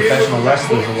as a professional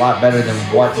wrestler is a lot better than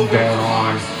what's going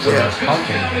on in Yeah. this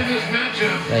company.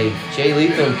 Like Jay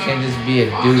Lethal can't just be a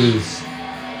dude who's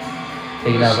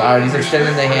taking out. Alright, he's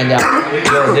extending the hand out.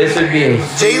 Yo, this would be a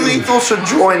Jay huge- Lethal should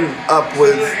join up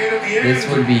with This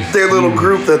would be their little huge.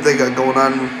 group that they got going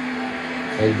on.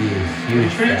 It'd be a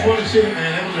huge Fans want to match. see it,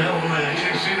 man. That was a hell of a You match.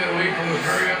 can see that Lethal was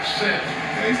very upset.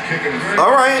 He's kicking his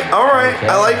All right. Okay.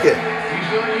 I like it.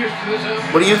 He's not used to this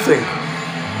outfit. What do you think?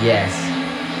 Yes.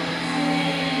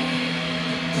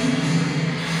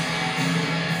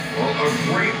 Well, a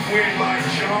great win by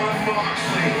Jon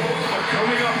Moxley. But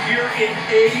coming up here in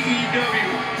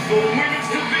AEW, the women's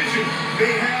division,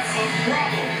 they have a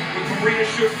problem with Marina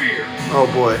Shafir. Oh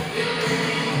boy.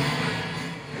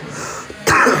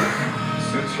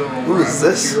 Since her Who is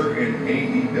this? arrival here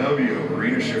in AEW,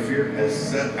 Marina Shafir has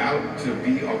set out to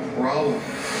be a problem.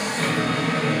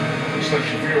 Looks like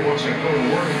Shafir wants to go to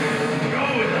work. No,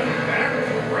 in the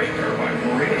backbreaker by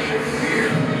Marina Shafir.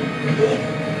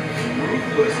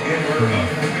 Ruthless in her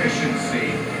efficiency.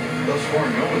 Thus far,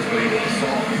 no one's been able to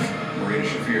solve Marina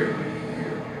Shafir.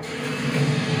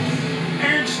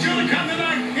 And still to come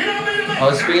tonight.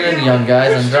 Oh, speaking of the young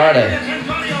guys, Andrade.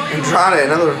 Andrade,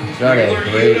 another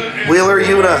Andrade, great. Wheeler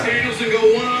Yuta. Danielson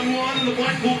go one-on-one in the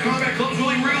Blackpool Combat Club's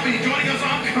Willie Realby joining us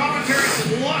on commentary.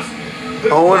 Plus, the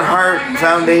Owen Hart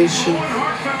Foundation.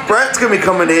 Brett's gonna be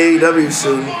coming to AEW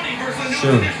soon.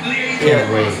 Soon.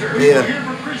 Can't wait. Yeah.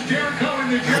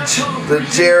 The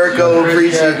Jericho Chris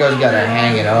appreciate. Jericho's gotta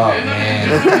hang it up, man.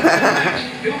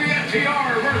 It'll be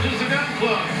FTR versus the Gun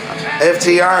Club.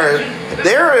 FTR.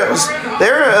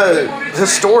 They're a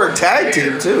historic tag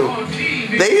team too.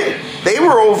 They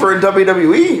were over in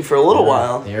WWE for a little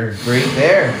while. They're great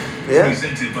there. Yeah.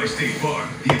 presented by State Farm.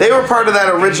 They were part of that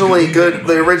the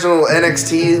original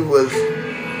NXT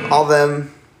with all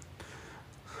them.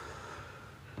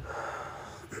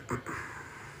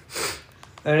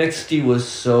 NXT was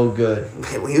so good.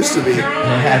 We used to be. It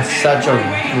had such a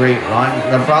great run.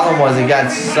 The problem was it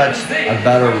got such a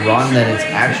better run than its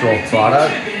actual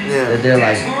product Yeah. that they're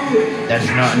like, that's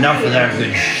not enough of that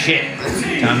good shit.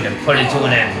 Time to put it to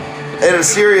an end. And a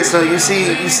serious note, you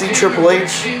see Triple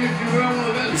H.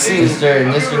 You see,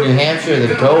 Mr. New Hampshire,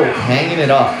 the GOAT, hanging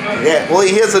it up. yeah. Well,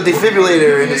 he has a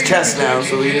defibrillator in his chest now,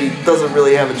 so he doesn't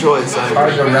really have a choice.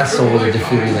 Hard to wrestle with a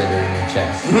defibrillator in your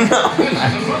chest.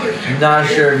 I'm not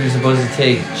sure if you're supposed to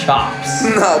take chops.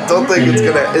 No, don't think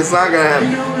it's not gonna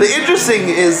happen. The interesting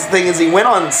thing is he went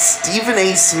on Stephen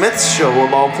A. Smith's show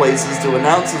of all places to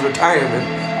announce his retirement.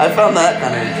 I found that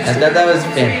kind of I interesting. thought that was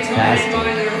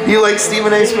fantastic. You like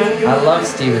Stephen A. Smith? I love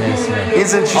Stephen A. Smith.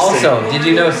 He's interesting. Also, did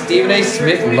you know Stephen A.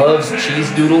 Smith loves cheese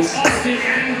doodles?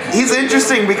 He's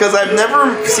interesting because I've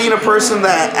never seen a person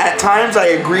that at times I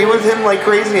agree with him like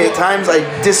crazy, at times I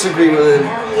disagree with him.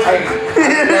 I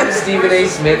love Stephen A.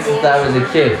 Smith since I was a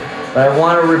kid, but I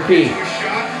want to repeat.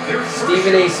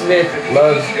 Stephen A. Smith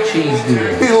loves cheese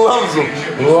doodles. He loves them.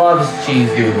 Loves cheese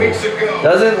doodles.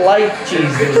 Doesn't like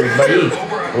cheese doodles, but he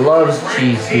loves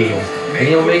cheese doodles. And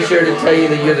he'll make sure to tell you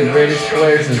that you're the greatest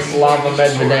player since Slava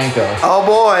Medvedenko. Oh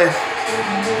boy.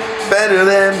 Better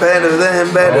than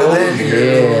Oh,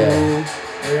 you.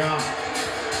 yeah.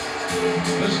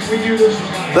 We knew this was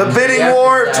going to The bidding Yeah,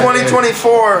 war of yeah,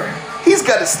 2024. He's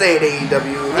got to stay at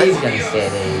AEW. He's gonna stay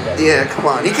at AEW. Yeah, come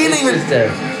on. He can't It's even. just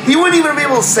a, He wouldn't even be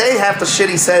able to say half the shit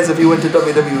he says if he went to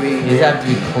WWE. you'd have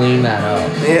to clean that up.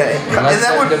 Yeah, and Unless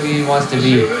that would. WWE wants to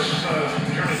be.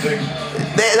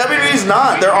 WWE's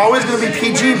not. They're always going to be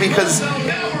PG because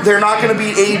they're not going to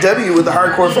beat AEW with the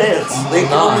hardcore fans. They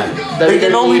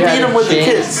can only WWE had beat them a with the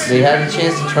chance- kids. They had a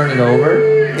chance to turn it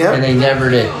over, Yeah. and they never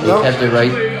did. They Nope. kept it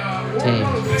right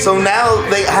tame. So now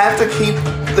they have to keep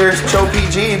their show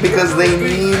PG because they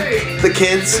need the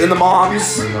kids and the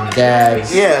moms.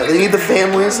 Dads. Yeah, they need the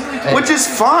families, which is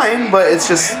fine, but it's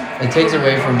just It takes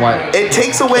away from what. it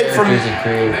takes away from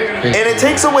and it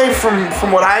takes away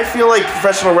from what I feel like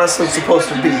professional wrestling's supposed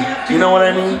to be. You know what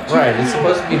I mean? Right, it's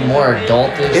supposed to be more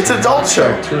adultish. It's adult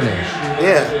show. Cartoonish.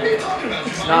 Yeah.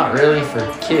 It's not really for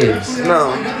kids.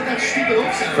 No.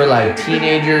 For like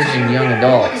teenagers and young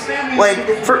adults. Like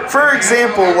for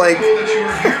example, like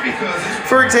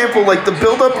the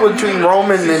build up between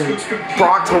Roman and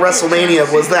Brock to WrestleMania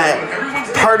was that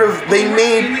part of they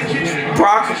made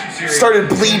Brock started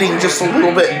bleeding just a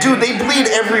little bit. Dude, they bleed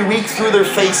every week through their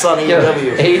face on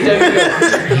AEW.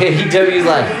 AEW's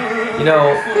like, you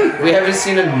know, we haven't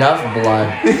seen enough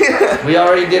blood. We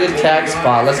already did a tag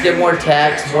spot. Let's get more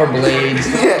tags, more blades.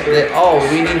 Oh,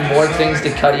 we need more things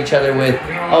to cut each other with.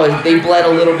 Oh, they bled a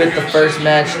little bit the first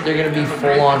match. They're going to be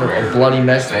full on a bloody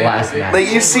mess the last match. Like,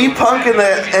 you see Punk in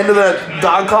the end of the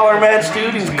dog collar match,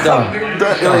 dude? He's Done.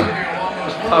 like,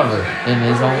 Covered in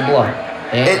his own blood.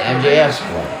 And MJF's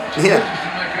blood. Yeah.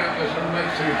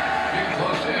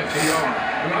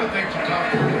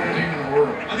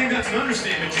 I think that's an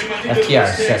understatement, Jim.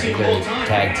 FTR is such a good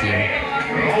tag team.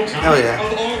 Hell yeah.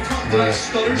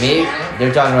 Me,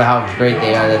 they're talking about how great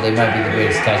they are, that they might be the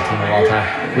greatest tag team of all time.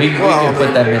 We can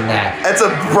put them in that. That's a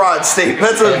broad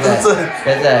statement.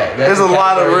 There's a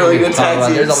lot of really good tag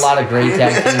teams. There's a lot of great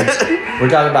tag teams. We're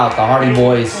talking about the Hardy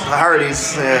Boys. The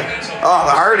Hardys, yeah. Oh,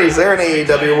 the Hardys, they're in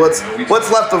AEW.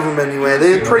 What's left of them anyway?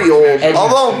 They're pretty old.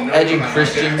 Although Edge and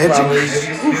Christian probably.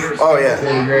 Oh yeah.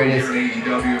 The greatest.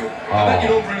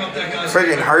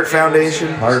 Friggin' Heart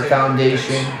Foundation. Heart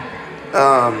Foundation.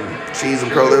 Jeez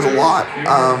and Crow, there's a lot.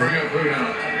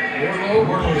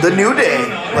 The New Day,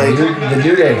 like the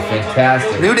New Day,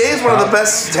 fantastic. New Day is one of the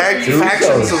best tag The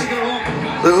factions Usos.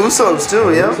 of the Usos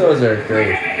too. Yeah. The Usos are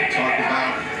great.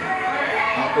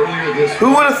 Who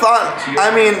would have thought? I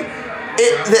mean,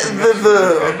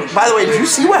 by the way, did you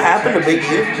see what happened to Big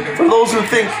E? For those who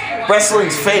think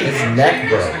wrestling's fake. His neck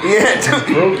broke. Yeah,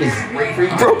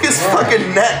 dude. Broke his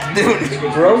fucking neck,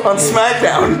 dude. Broke on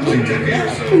SmackDown.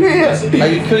 Yeah.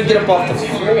 Like, you couldn't get up off the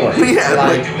floor. Yeah,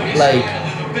 like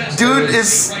dude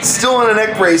is still in a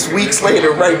neck brace weeks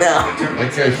later right now.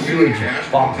 It's a huge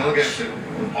bump.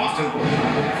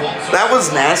 That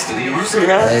was nasty. Did you see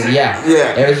that? Yeah.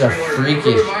 It was a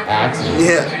freakish accident.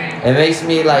 Yeah. It makes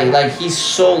me like he's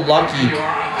so lucky.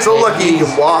 So lucky he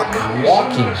can walk.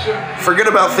 Walking. Forget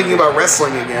about thinking about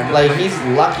wrestling again. Like, he's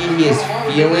lucky he is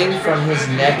feeling from his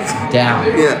neck down.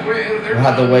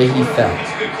 Yeah. The way he felt.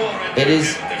 It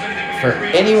is, for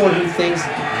anyone who thinks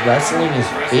wrestling is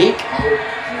fake,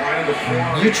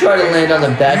 you try to land on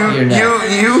the back of your neck.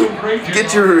 You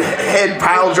get your head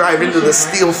pile drive into the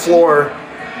steel floor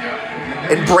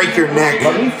and break your neck.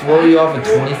 Let me throw you off a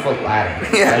 20-foot ladder.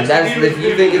 Yeah. Like, if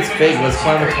you think it's fake, let's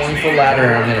climb a 20-foot ladder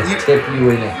and I'm gonna tip you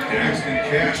in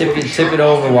it. Tip it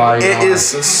over while you're It is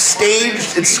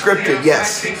staged, it's scripted,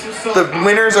 yes. The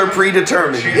winners are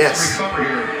predetermined, yes.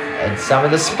 And some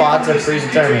of the spots are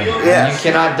predetermined. Yes.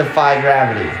 You cannot defy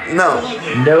gravity. No.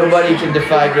 Nobody can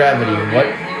defy gravity.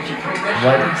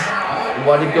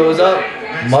 What it goes up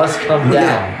must come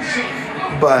down.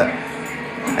 But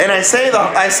and I say the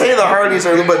Hardys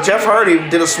are, but Jeff Hardy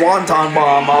did a swanton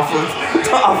bomb off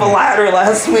a ladder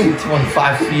last week.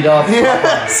 25 feet up.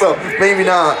 Yeah, so maybe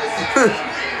not.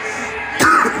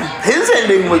 His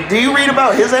ending with, do you read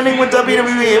about his ending with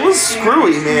WWE? It was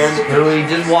screwy, man. Screwy,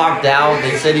 just walked out.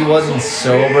 They said he wasn't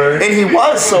sober. And he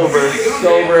was sober.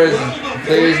 Sober as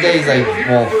clear as day. He's like,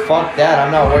 well, fuck that.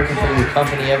 I'm not working for your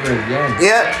company ever again.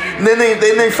 Yeah. And then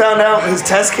they found out his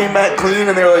test came back clean,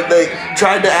 and they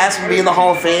tried to ask him to be in the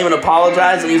Hall of Fame and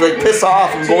apologize, and he's like, piss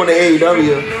off, I'm going to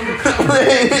AEW.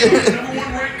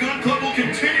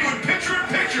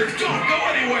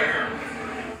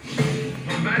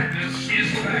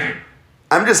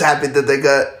 I'm just happy that they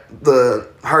got the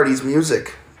Hardys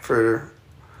music for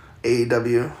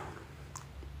AEW.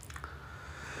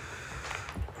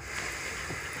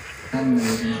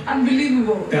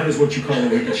 Unbelievable. That is what you call a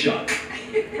wicked shot.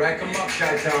 Rack them up,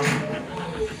 Chi-Town.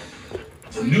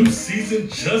 The new season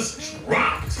just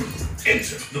dropped.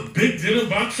 Enter the Big Dinner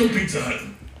Box from Pizza Hut.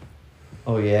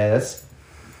 Oh yeah, that's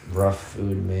rough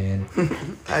food, man.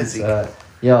 I see.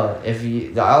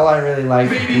 All I really like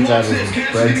from Pizza Hut is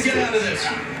breadsticks.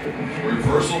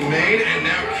 Reversal made, and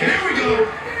now here we go.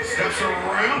 Steps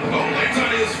around. Oh, lands on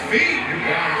his feet.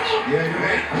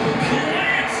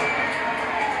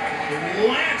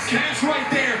 Lance catch right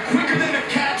there. Quicker than a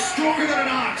cat, stronger than an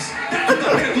ox. That's what the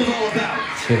Pinnacle's all about.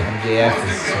 Dude, MJF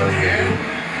is so good.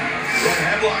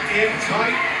 Headlock in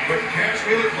tight. But Cash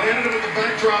Wheeler landed him with the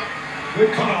backdrop.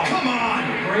 Good cutoff. Come on.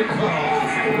 Great cutoff.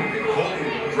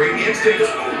 Colton, great instinct.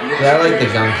 Yeah, I like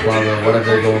the gun club or whatever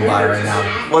they're going by right now.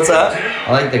 What's that? I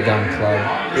like the gun club.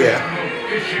 Yeah.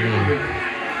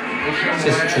 It's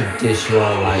just traditional,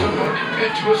 like,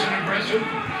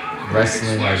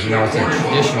 wrestling, like, you know, it's a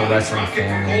traditional wrestling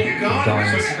family with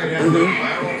guns.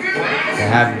 They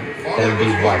have them be,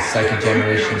 what, second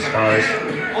generation stars?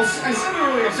 I said it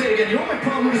earlier, I'll say it again. You know what my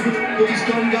problem is with these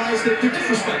gun guys? They're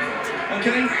disrespectful.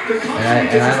 Okay? They're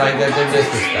constantly And I like that they're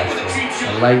disrespectful.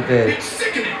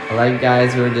 I like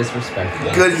guys who are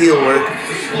disrespectful. Good heel work.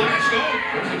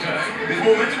 His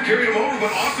momentum carried him over,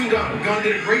 but Austin Gunn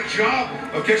did a great job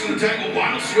of catching the tackle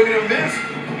while swinging a miss.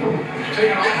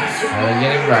 Taking off. They're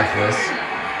getting reckless.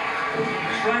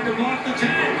 trying to block the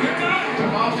tackle.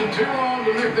 Took Austin too long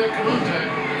to make that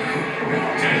contact.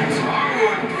 Dennis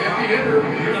Harwood, heavy hitter.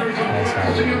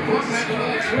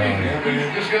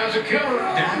 This guy's a killer.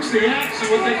 Dax the axe is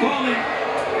what they call him.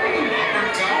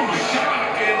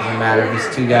 Doesn't matter if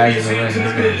it's two guys in the ring, he's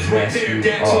gonna mess you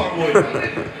up.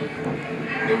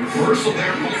 The reversal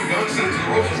there, pulling Gunn into the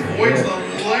ropes, avoids the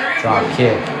lariat. Drop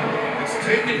kick. It's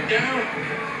taken down.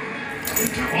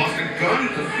 Austin Gunn,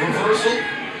 reversal.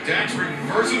 Dax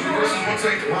reverses once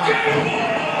they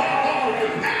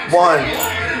One,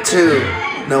 two,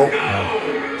 nope.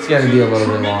 It's gonna be a little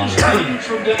bit longer.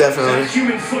 Definitely. That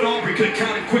human foot Aubrey could have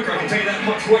counted quicker, I can tell you that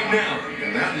much right now.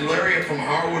 And that lariat from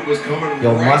Harwood was coming.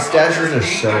 Yo, right mustaches under are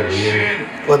so the weird.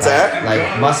 chin. What's that?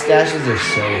 Like, mustaches are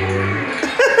so weird.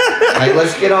 Like,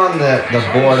 let's get on the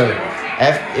board of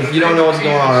if you don't know what's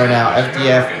going on right now,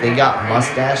 FDF, they got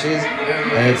mustaches,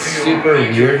 and it's super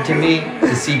weird to me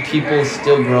to see people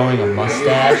still growing a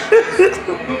mustache.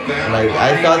 Like,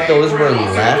 I thought those were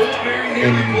left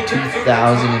in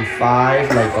 2005,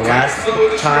 like the last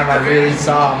time I really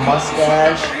saw a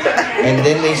mustache, and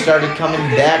then they started coming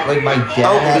back. Like, my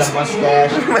dad had a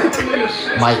mustache,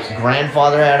 my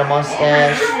grandfather had a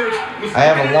mustache. I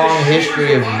have a long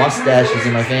history of mustaches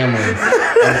in my family, and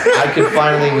I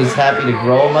was happy to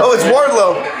grow a mustache. Oh, it's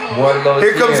Wardlow. Wardlow's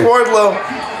Here comes Wardlow.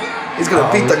 He's gonna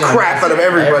beat the crap out of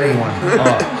everybody.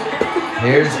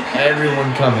 Here's everyone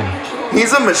coming.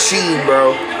 He's a machine,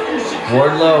 bro.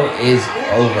 Wardlow is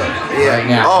over right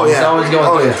now. Oh, yeah. Someone's going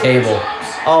through the table.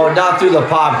 Oh, not through the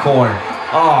popcorn.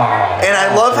 Oh. And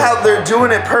I love how they're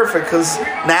doing it perfect, because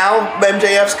now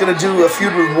MJF's going to do a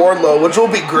feud with Wardlow, which will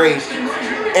be great.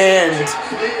 And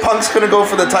Punk's going to go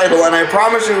for the title. And I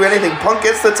promise you anything, Punk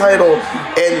gets the title,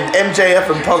 and MJF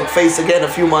and Punk face again a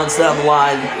few months down the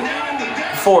line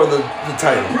for the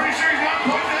title.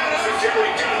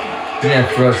 He's going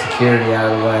to throw security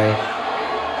out of the way.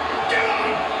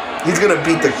 He's gonna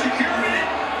beat the.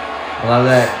 I love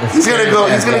that. He's gonna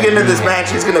get into this match.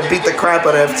 He's gonna beat the crap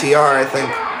out of FTR, I think.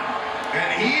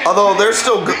 Although they're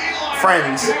still good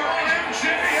friends.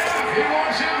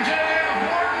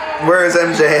 Where is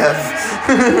MJF?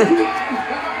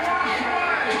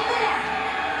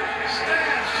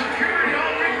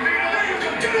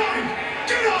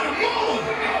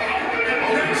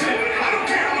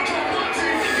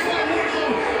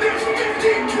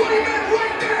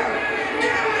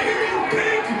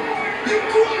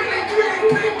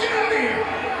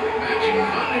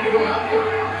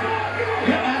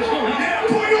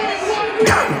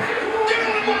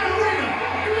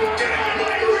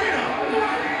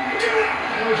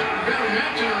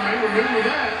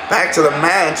 Back to the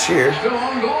match here.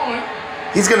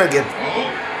 He's gonna get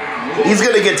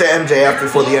to MJF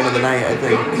before the end of the night, I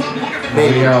think.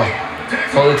 Maybe.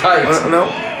 Pull the tights. No.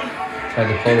 Tried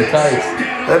to pull the tights.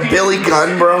 That Billy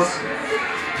Gunn, bro.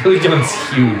 Billy Gunn's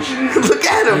huge. Look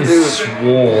at him, he's dude.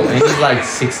 Swole, and he's like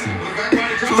 60.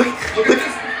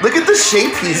 Look at the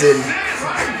shape he's in.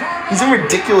 He's in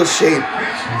ridiculous shape.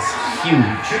 He's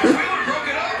huge.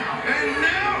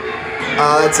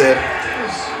 That's it.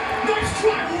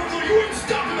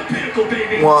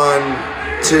 1,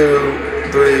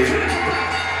 2, 3.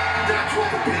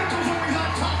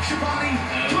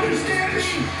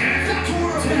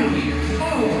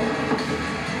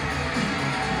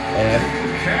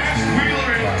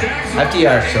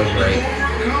 FTR is so great.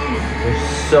 They're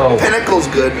so Pinnacle's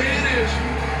good.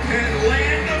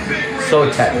 So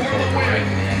technical in the ring,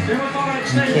 man.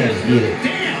 You can't beat it.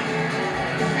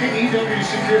 AEW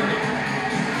security.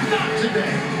 Not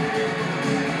today.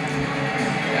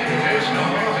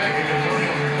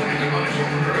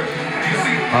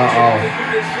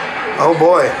 Oh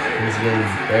boy.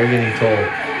 They're getting told.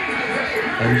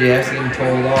 MJF's getting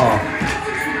told off.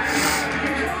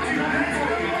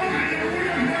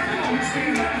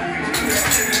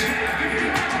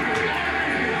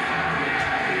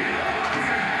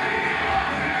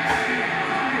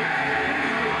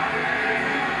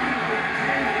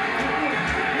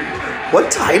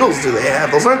 What titles do they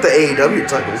have? Those aren't the AEW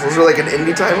titles. Those are like an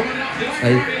indie title.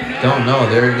 I don't know.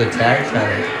 They're the tag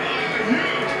titles.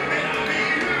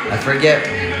 I forget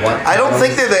what. I don't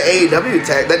think they're the AEW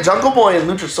tag. That Jungle Boy and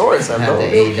Luchasaurus have the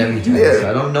those. AEW titles. Yeah. So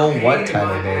I don't know what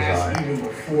title those are. Even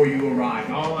before you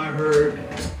arrived, all I heard.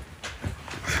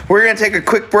 We're going to take a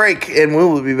quick break, and we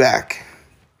will be back.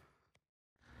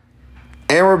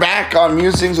 And we're back on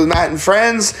Musings with Matt and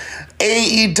Friends.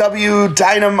 AEW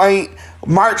Dynamite,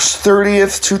 March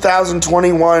 30th,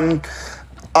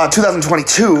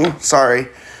 2022, sorry.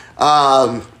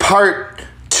 Part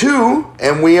 2,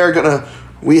 and we had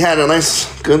a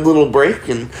nice, good little break,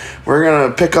 and we're going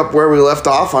to pick up where we left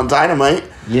off on Dynamite.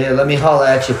 Yeah, let me holla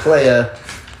at you, playa.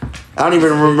 I don't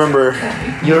even remember.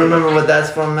 You remember what that's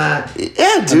from, Matt?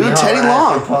 Yeah, dude, Teddy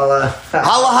Long. Holla,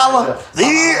 holla.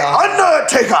 The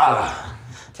Undertaker.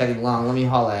 Teddy Long, let me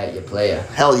holla at you, playa.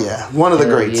 Hell yeah. One of the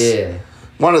greats. Yeah.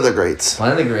 One of the greats.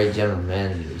 One of the great general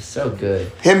managers. So good.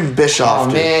 Him, Bischoff. Oh,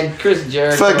 dude. Man. Chris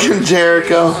Jericho. Fucking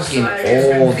Jericho. Fucking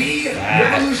old.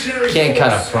 Can't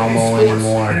cut a promo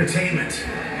anymore. Entertainment.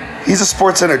 He's a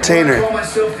sports entertainer. I call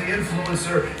myself the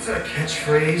influencer. It's not a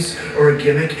catchphrase or a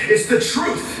gimmick. It's the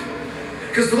truth.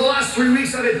 Because for the last 3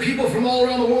 weeks, I've had people from all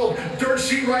around the world, dirt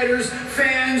sheet writers,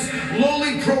 fans,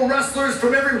 lowly pro wrestlers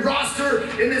from every roster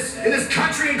in this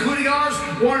country, including ours,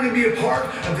 wanting to be a part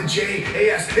of the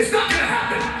JAS. It's not gonna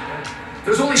happen.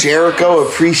 There's only Jericho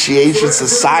Appreciation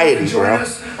Society, bro.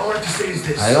 All I have to say is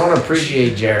this. I don't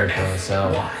appreciate Jericho,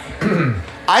 so.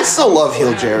 I still love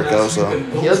heel Jericho, so.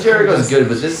 Heel Jericho's good,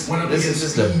 but this is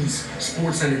just a.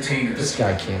 sports entertainers. This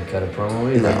guy can't cut a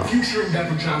promo either. No. Future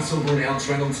endeavor John Silver and Alex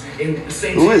Reynolds in the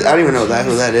same. Who is? I don't even know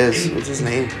who that is. What's his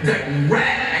name? That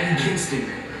rat and Kingston.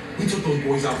 We took those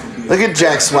boys out for good. Look at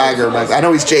Jack Swagger. I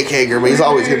know he's Jake Hager, but he's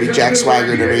always gonna be Jack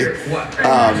Swagger to me.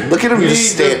 Look at him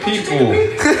just stand.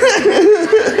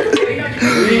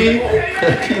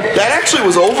 That actually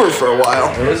was over for a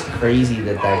while. It was crazy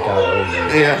that got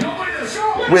over. Yeah.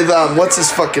 With what's his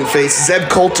fucking face? Zeb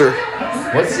Coulter.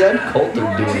 What's Zeb Coulter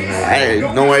doing? I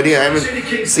have no idea. I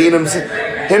haven't seen him.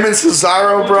 Him and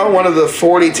Cesaro, bro. One of the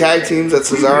 40 tag teams that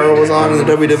Cesaro was on in the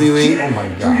WWE. Oh my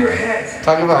god.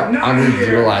 Talking about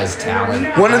underutilized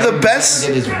talent. One of the best.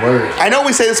 Did his work. I know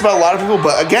we say this about a lot of people,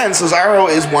 but again, Cesaro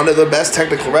is one of the best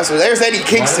technical wrestlers. There's Eddie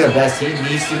Kingston. One of the best. He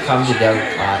needs to come to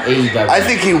AEW. I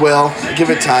think he will. Give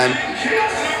it time.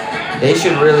 They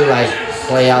should really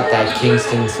play out that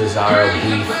Kingston Cesaro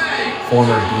beef,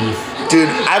 former beef. Dude,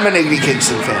 I'm an Eddie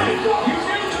Kingston fan.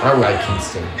 I like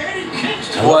Kingston.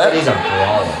 What? He's a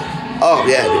brawler. Oh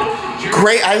yeah, dude.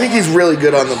 Great. I think he's really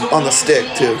good on the stick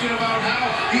too.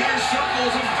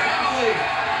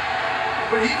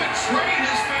 But he betrayed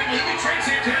his family. He betrayed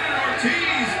Santana and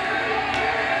Ortiz.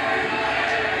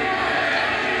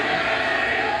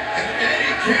 And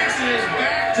Eddie Kingston is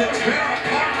back to tear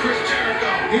apart Chris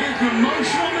Jericho. He's an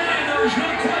emotional man, there is no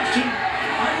question.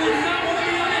 I would not want to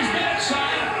be on his bad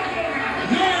side,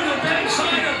 nor on the bad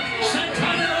side of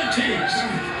Santana and Ortiz.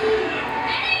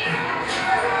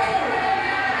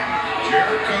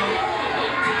 Jericho.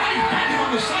 He's batting him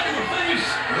on the side of the face.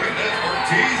 Look at that.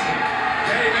 Ortiz and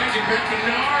Daddy Magic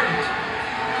McNard.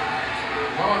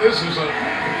 Oh, this is an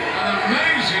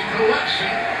amazing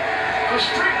collection of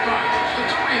street fighters.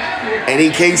 That's all we have here.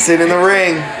 Eddie Kingston in the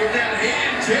ring. With that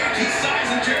hand taped, he's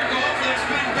sizing Jericho up for that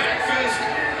spinning back fist.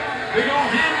 Big old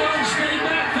hammer and spinning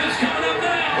back fist coming up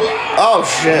now. Oh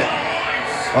shit.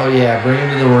 Oh yeah, bring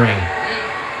him to the ring.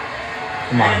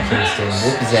 Come on, Kingston,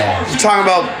 whoop his ass. You're talking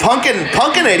about Punk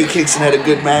and Eddie Kingston had a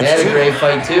good match They had a too. great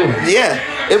fight too. Yeah,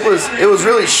 it was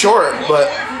really short,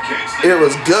 but it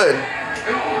was good.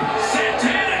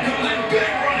 Santana goes in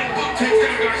big running boot, takes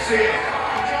down Garcia.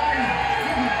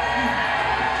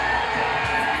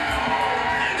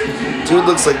 Dude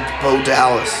looks like Bo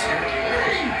Dallas.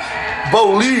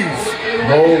 Believe.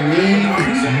 Believe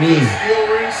me. Steel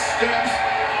ring steps.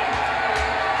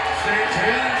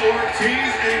 Santana,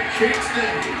 Ortiz, and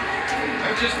Kingston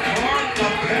have just carved a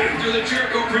path to the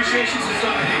Jericho Appreciation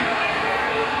Society.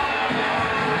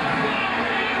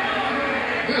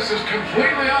 This is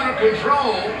completely out of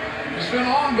control. It's been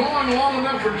ongoing long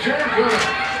enough for Jericho to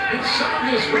get some of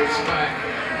his wrists back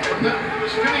from that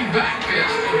spinning back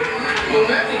fist. Well,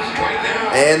 that is right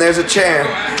now. And there's a chair.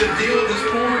 Has to deal with his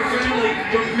former family,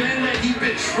 the men that he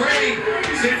betrayed.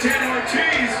 Santana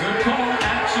Ortiz. Good call,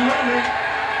 absolutely.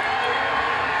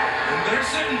 And they're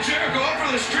setting Jericho up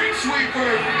for the street sweeper.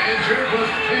 And Jericho's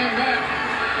came back.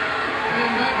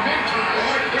 Came back big time.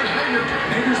 Oh, there's Hager.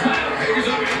 Hager's back.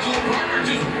 Hager's up, Angelo Parker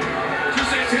just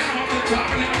Santana off the top,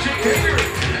 and now Jake Hager.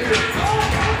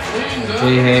 Cleaned up.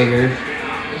 Jay Hager.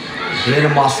 This is Being a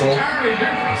muscle.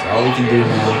 That's all he can do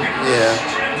now. Yeah.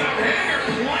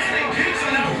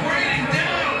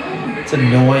 It's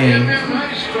annoying.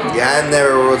 Yeah, I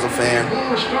never was a fan.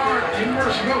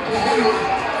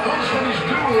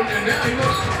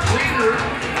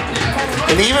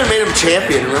 And they even made him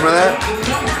champion. Remember that?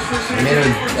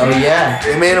 Oh yeah.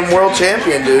 They made him world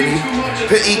champion, dude.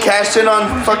 He cashed in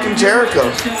on fucking Jericho.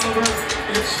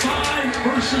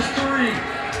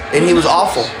 And he was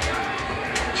awful.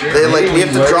 They like, we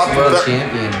have to drop the belt.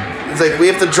 It's like, we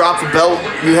have to drop the belt.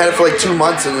 You had it for like 2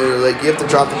 months, and they're like, you have to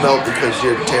drop the belt because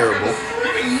you're terrible.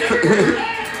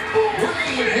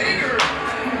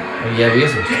 Oh yeah, we have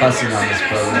some cussing on this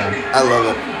program. I love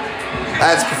it.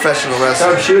 That's professional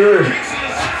wrestling. Sharpshooter.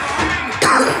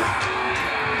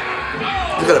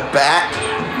 Look at a bat.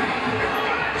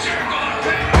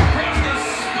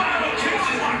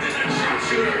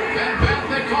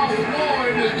 They call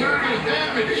Floyd as dirty as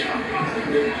damage.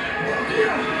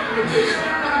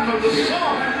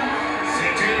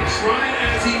 Santana trying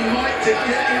as he might to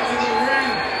get into the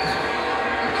ring.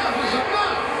 Enough is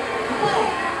enough. Come on.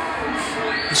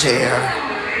 JR.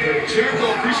 Jericho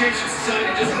Appreciation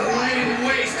Society just laying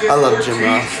waste. I love Jim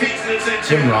Ross.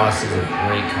 Jim Ross is a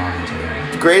great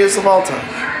commentator. Greatest of all time.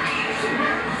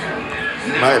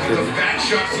 My opinion.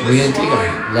 We gonna take a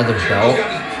leather belt. His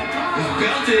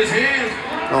belt in his hand.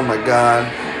 Oh my god.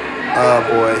 Oh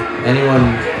boy.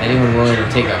 Anyone willing to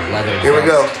take a leather belt? Here we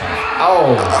go.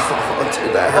 Oh. Oh,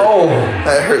 dude, that hurt. Oh.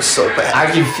 That hurts so bad. I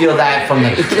can feel that from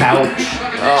the couch.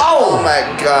 Oh my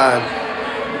god.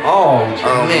 Oh,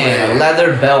 Oh, man, man. a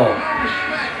leather belt.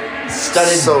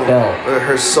 Studded So belt. it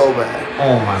hurts so bad.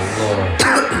 Oh my lord.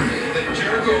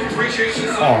 Jericho Appreciation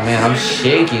Society. Oh man, I'm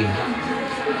shaking.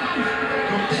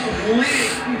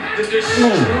 The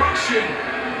destruction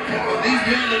of these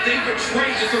men that they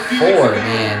betrayed just a few weeks Four, ago.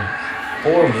 man.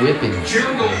 4 whippings.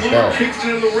 Jericho for the lured belt. Kingston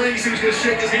in the ring. He was going to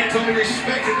shake his hand, tell him he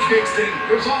respected Kingston.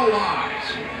 It was all lies.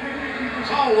 It's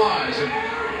all lies. And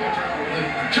after the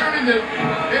journey that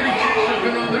Eddie Kingston has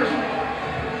been on, there's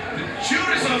The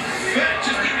Judas effect,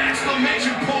 just the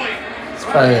exclamation point. It's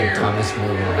probably the dumbest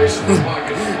move in wrestling.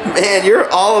 Man, you're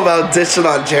all about dishing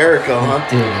on Jericho, huh?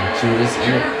 Dude, Judas.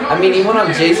 I mean, he went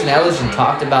on Jason Ellis and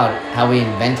talked about how he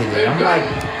invented it. I'm like,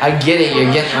 I get it.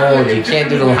 You're getting old. You can't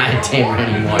do the lion tamer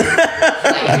anymore.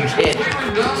 Like, you can't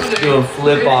do a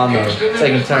flip on the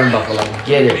second turnbuckle. Like,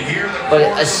 get it. But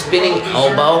a spinning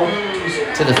elbow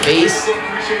to the face.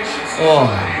 Oh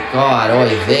my God, oy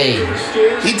vey.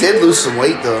 He did lose some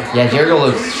weight though. Yeah, Jericho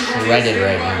looks shredded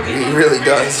right now. He really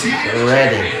does.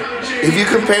 Shredded. If you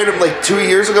compared him like 2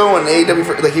 years ago when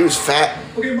AEW, like he was fat.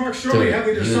 Okay, Mark Shirley, Dude, have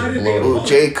we he was decided bloated. Ooh,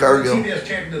 Jade Cargill. CBS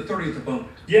champion, the 30th opponent?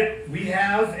 Yeah, we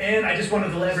have, and I just wanted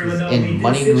to let everyone know In we did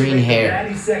money situate green the hair.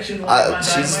 Maddie section live on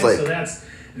She's, Dynamite, like, so that's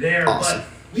there. awesome. But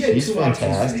we had She's 2 options for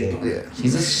fantastic. people. Yeah.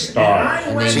 She's a star. And I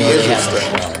And went they She know is they a have a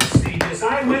star. star. prestigious.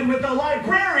 I went with the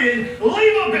librarian,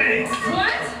 Leva Banks.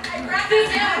 What? This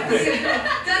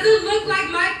doesn't look like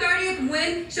my 30th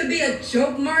win should be a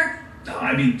joke mark. No,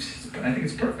 I mean, I think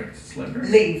it's perfect. It's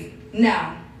librarian. Leave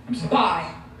now. I'm sorry.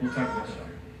 Bye. We'll talk about that.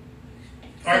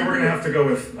 All right, we're gonna have to go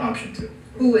with option 2.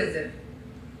 Who is it?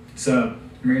 It's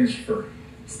Marina Shafir.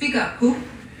 Speak up. Who?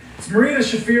 It's Marina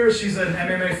Shafir. She's an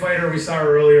MMA fighter. We saw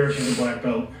her earlier. She's a black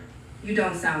belt. You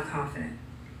don't sound confident.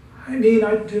 I mean, the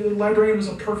librarian was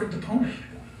a perfect opponent.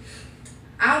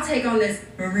 I'll take on this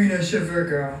Marina Shafir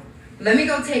girl. Let me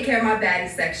go take care of my baddie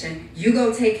section. You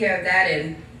go take care of that,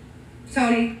 and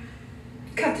Tony,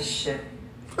 cut the shit.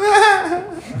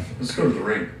 Let's go to the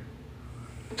ring.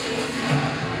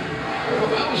 well,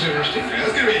 that was interesting.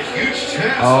 That's going to be a huge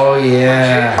test. Oh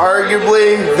yeah.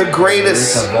 Arguably the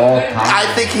greatest. Of all time. I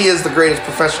think he is the greatest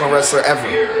professional wrestler ever.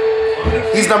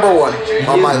 He's number 1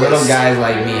 on my Gives little list. guys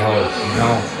like me hope, you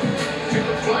know.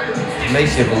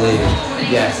 Makes you believe.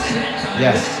 Yes.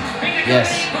 Yes.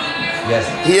 Yes. Yes.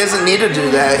 He doesn't need to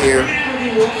do that here.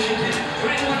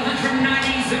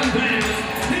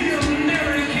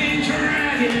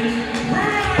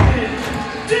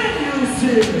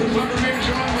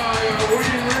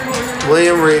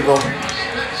 William Regal.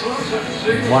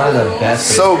 One of the best.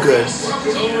 So good. He's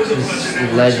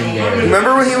legendary.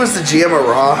 Remember when he was the GM of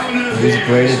Raw? He's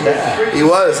great at that. He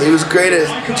was. He was great at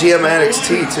GM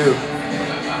NXT too.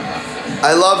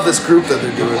 I love this group that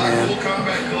they're doing, man.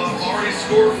 Combat Club already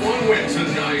scored 1 win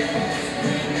tonight.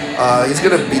 He's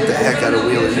gonna beat the heck out of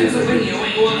Wheeler.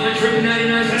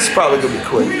 It's probably gonna be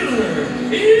quick.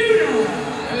 And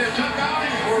they took out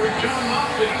him for John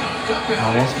Moxley.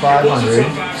 Almost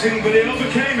 500. But he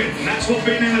overcame it, and that's what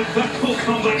being in the Blackpool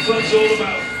Combat Club's all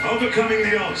about. Overcoming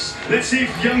the odds. Let's see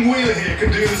if young Wheeler here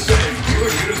can do the same.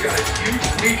 Wheeler's got a huge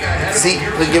week ahead of See,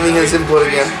 him. they're giving his input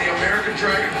again. The American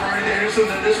Dragon Brian Danielson.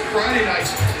 Then this Friday night,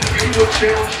 Wheeler will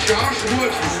challenge Josh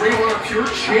Woods for the Ring of Honor Pure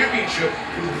Championship.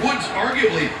 With Woods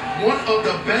arguably one of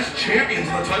the best champions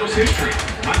in the title's history.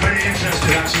 I'm very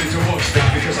interested actually to watch that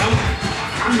because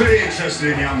I'm very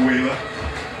interested in young Wheeler.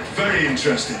 Very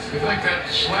interested. You think that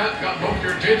slap got both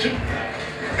your attention?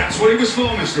 That's what it was for,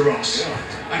 Mr. Ross. Yeah.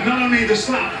 And not only the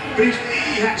slap, but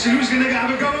he actually was going to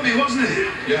have a go at me, wasn't he?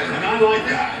 Yeah. And I like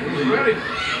that. He was ready.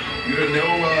 You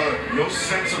had no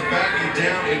sense of backing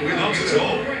down in Wheeler. Not at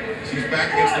all. He's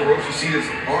back against the ropes. You see his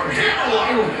arm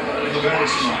hammer in the Very very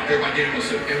smart. there by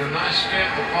Danielson. And a nice step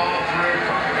to follow through.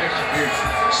 Perfect execution.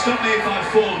 Stop me if I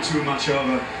fall too much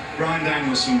over Brian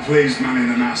Danielson, please, man in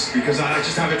the mask, because I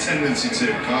just have a tendency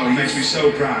to. It makes me so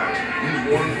proud.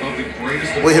 He's one of the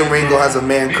greatest. William Regal has a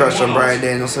man crush on Brian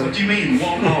Danielson. What do you mean,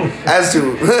 one of? As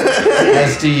do.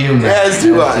 As do you, man. As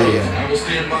do I. you. I will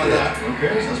stand by that.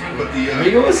 Okay, but the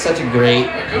Regal was such a great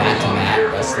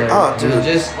mat-to-mat wrestler. Oh, He was dude.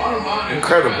 just Bottom line is,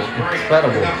 Incredible. that's great.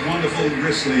 incredible. That wonderful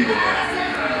wrist leader.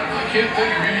 I can't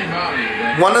think of anybody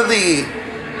that One of the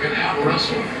can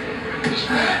out-wrestle this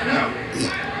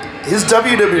man. his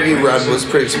WWE run was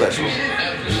pretty special. He's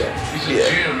a Yeah.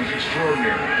 gem. He's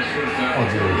extraordinary. Oh,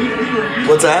 dude.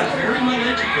 What's that?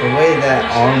 The way that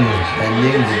arm was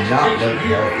bending did not look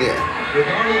healthy. Yeah.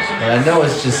 But I know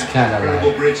it's just kind of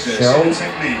like show,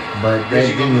 but that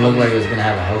didn't look like it was going to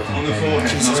have a healthy On the finish.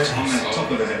 forehead, not on the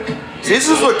top of the head. See, this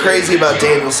is what crazy about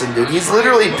Danielson, dude. He's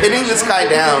literally pinning this guy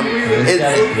down This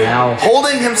guy's and now,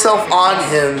 holding himself on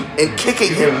him and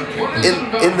kicking him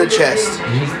in the chest.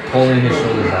 he's pulling his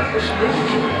shoulders up.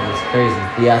 It's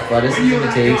crazy. The athleticism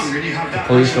it takes to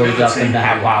pull your shoulders up and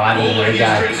that. Wow, I don't know where the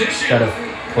guy try to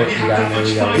put you down there.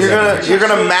 We go. You're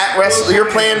gonna mat wrestle.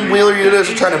 You're playing Wheeler Yuta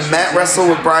to try to mat wrestle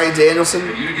with Brian Danielson.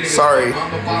 Sorry.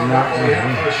 Not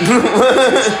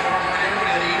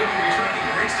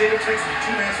State of Texas,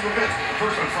 two massive events.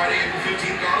 First on Friday, April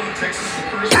 15th, Garland, Texas, the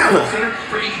Curtis Medical Center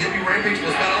for AEW Rampage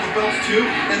plus Battle of the Belts 2.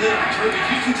 And then a return to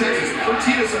Houston, Texas for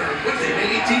Tina Center Wednesday,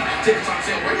 May 18th. Tickets on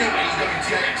sale right now at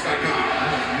AEWTIX.com.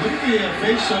 Look at the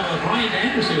face of Brian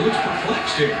Anderson. He looks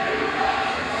perplexed here.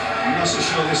 I'm not so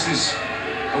sure this is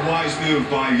a wise move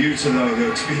by Yuta,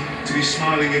 though, to be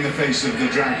smiling in the face of the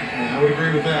dragon. I would agree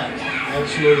with that.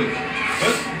 Absolutely.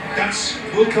 But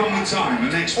will come with time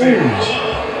and experience.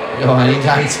 Yo,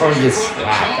 anytime someone gets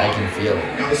slapped, I can feel it.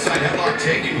 Now the side headlock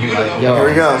taken. Like, yo, Here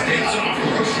we go.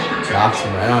 knocks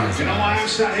him right on his You know why I'm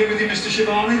ass. sat here with you, Mr.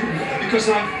 Shivani? Because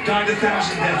I've died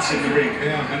 1,000 deaths in the ring.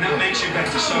 Yeah. And that makes you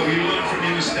better, so you learn from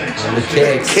your mistakes. And the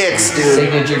kicks. Kicks, dude.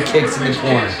 Signature kicks in the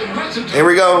corner. Here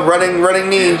we go. Running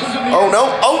knee. Oh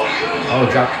no. Oh, Oh,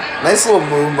 drop. nice little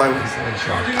move by.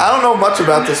 I don't know much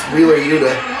about this Wheeler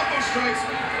Yuta.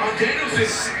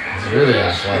 He's really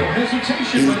athletic.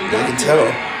 Hesitation, but he I got can to tell.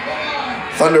 it.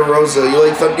 Thunder Rosa.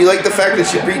 You like the fact that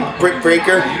she beat Britt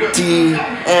Baker? DMD.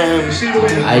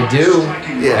 I do.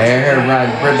 Yeah. I heard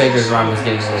Britt Baker's run was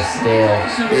getting a little stale.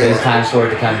 It was time for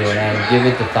it to come to an end. Give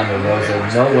it to Thunder Rosa.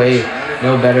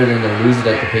 No better than to lose it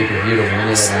at the pay-per-view to win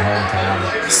it in her hometown.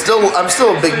 I'm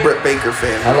still a big Britt Baker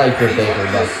fan. I like Britt Baker,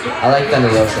 but I like Thunder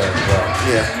Rosa as well.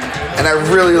 Yeah. And I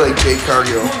really like Jade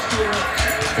Cargill.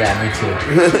 Yeah, me too.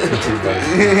 Me too, buddy.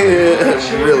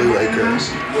 I really like her.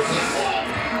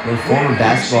 The former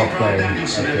basketball player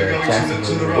up there,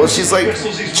 Jacksonville. Well, she's like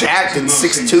jacked and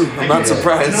 6'2". I'm not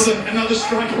surprised. Another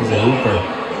strike. He's a hooper.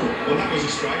 Well, that was a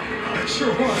strike. It sure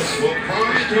was. Well,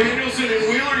 Brian Danielson and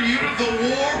Wheeler Yuta, the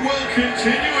war will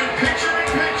continue in picture.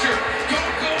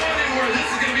 Don't go anywhere. This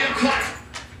is going to be a classic.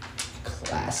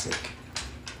 Classic.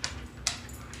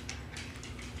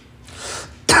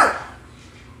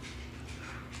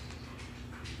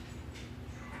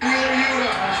 Wheeler Yuta.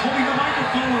 I was holding the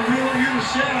microphone when Wheeler Yuta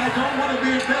said, I don't want to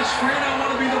be a best friend, I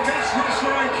want to be the best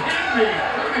wrestler I can be.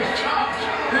 Look at his chops.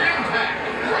 The impact.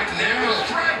 Right now,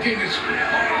 Striking is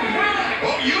overwhelming.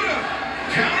 oh, Yuta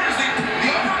counters the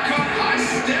uppercut, high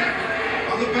step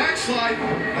on the backslide.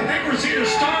 I think we're seeing a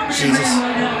star being Jesus. made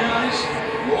right now, guys.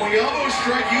 Rolling elbow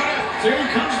strike, Yuta. There he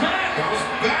comes back. Comes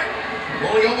back.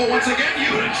 Rolling elbow once again,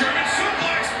 Yuta. German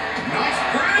suplex. Nice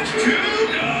bridge.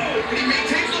 2, no. And he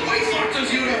maintains the waist lock, does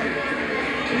Yuta.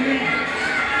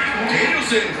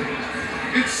 Danielson.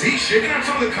 You can see shaking out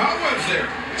some of the cobwebs there.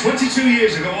 22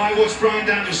 years ago, I watched Brian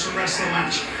Danielson wrestle a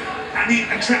match. And he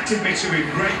attracted me to him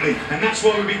greatly. And that's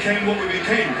why we became what we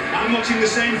became. I'm watching the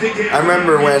same thing here. I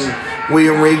remember when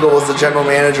William Regal was the general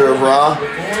manager of Raw,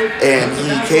 and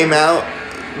he came out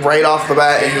right off the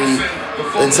bat and he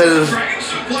instead of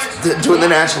doing the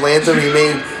national anthem, he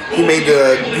made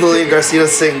Lillian Garcia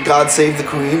sing "God Save the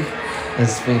Queen."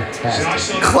 That's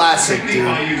fantastic. Classic, dude.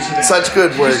 Such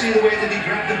good work. You see the way that he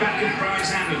grabbed the back of Brian's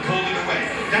hand and pulled it away.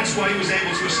 That's why he was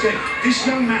able to escape. This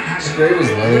young man has Great was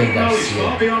Lillian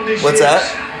Garcia What's that?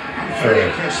 for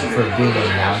being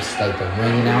announced, like the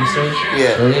ring announcer.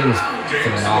 Yeah. Lillian was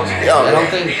phenomenal. Oh, I don't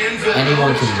yeah. think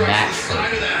anyone can match her.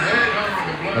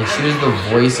 Like she was the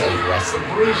voice of wrestling.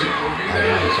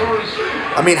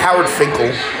 I mean Howard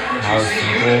Finkel. Howard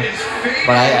Finkel.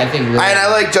 But I think Lillian, And I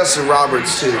like Justin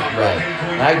Roberts too. right.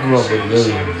 I grew up with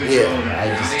Lillian. Yeah.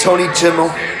 I just Tony Chimmel,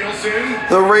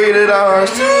 the rated R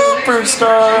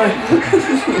superstar.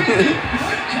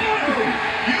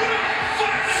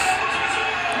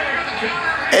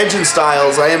 Edge and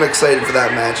Styles, I am excited for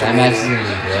that match. that match is gonna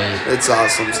be great. It's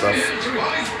awesome stuff.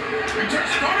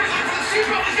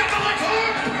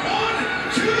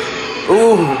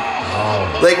 Ooh.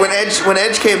 Like when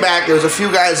Edge came back, there was a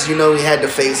few guys he had to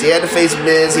face. He had to face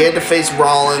Miz, he had to face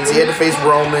Rollins, he had to face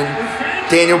Roman,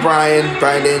 Daniel Bryan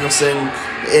Danielson,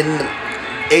 and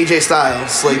AJ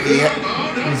Styles. Like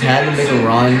He's had to make a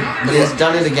run, but he's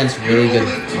done it against really good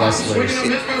wrestlers.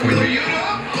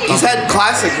 he's had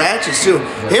classic matches too.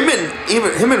 Him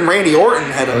and Randy Orton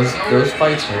had Those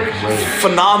fights were great.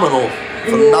 phenomenal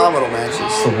matches.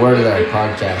 It's the word of our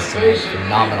podcast tonight.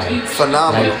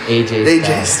 Phenomenal. Like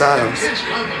AJ Styles.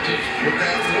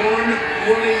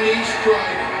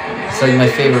 It's like my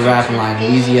favorite rap line,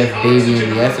 Easy F baby,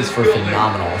 and the F is for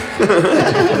phenomenal. The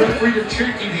referee to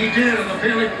checking, he did, and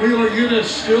apparently Wheeler Yuta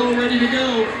still ready to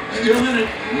go, still in it.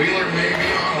 Wheeler may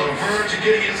be on the verge of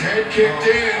getting his head kicked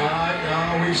in.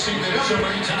 We've seen that so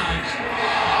many times.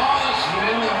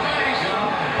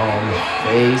 Oh, in the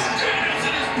face.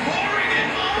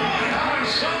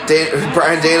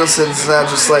 Bryan Danielson's now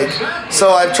just like,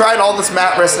 so I've tried all this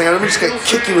mat wrestling. I'm just gonna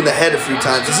kick you in the head a few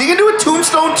times. Is he gonna do a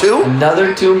tombstone too?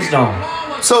 Another tombstone.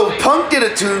 So Punk did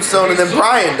a tombstone and then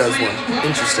Bryan does one.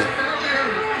 Interesting.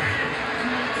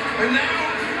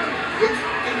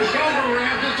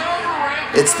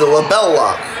 It's the label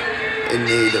lock in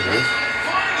the AEW.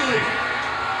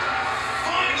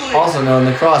 Also known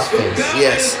the crossface.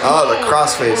 Yes. Oh, the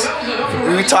crossface.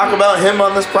 We talk about him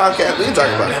on this podcast. We can talk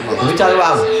about him on We this. talk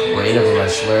about how great of a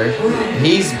wrestler.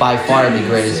 He's by far the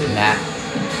greatest mat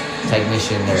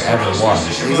technician there ever was.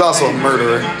 He's also a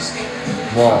murderer.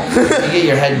 Well, you get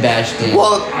your head bashed in.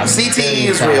 Well, I'm CTE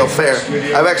is telling you, real fair.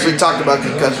 I've actually talked about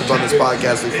concussions on this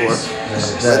podcast before.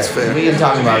 That's fair. We can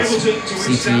talk about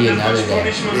CTE another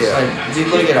day. Yeah. But you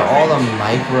look at all the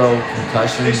micro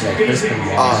concussions that Chris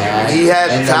Benoit had. He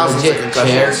had and thousands the of legit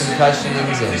chair concussions.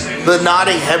 concussions and The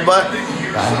nodding headbutt.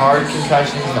 the hard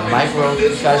concussions, the micro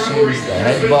concussions, the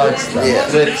headbutts, the Yeah.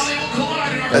 flips.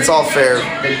 That's all fair.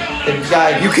 The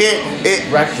guy You can't. It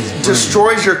wrecked his brain.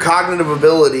 destroys your cognitive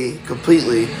ability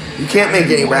completely. You can't make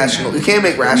any rational. You can't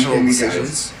make rational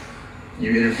decisions.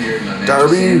 You interfered in my match.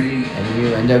 Darby. And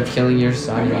you end up killing your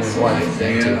son and your wife.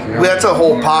 That's a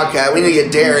whole podcast. We need to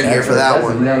get Darren here for that That's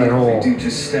one. another whole. Dude,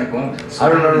 just step up. I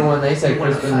remember when they said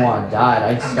Chris Benoit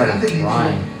died, I started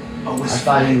crying. I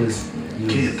thought he was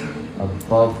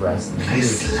above wrestling. He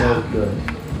was so good.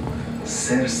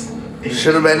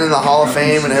 Should have been in the Hall of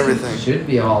Fame and everything. Should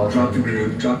be a Hall of Drop the Fame.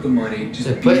 group, drop the money. Just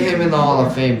To put him in the Hall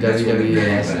of Fame, WWE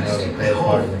and SNL, they were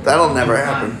part of it. That'll never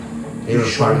happen. They were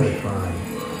part of the crime.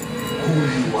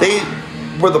 They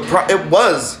were the. It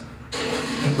was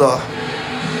the.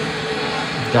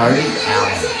 Darby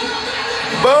Allin.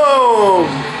 Boom!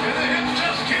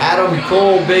 Adam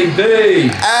Cole, baby!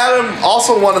 Adam,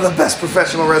 also one of the best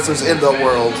professional wrestlers in the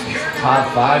world.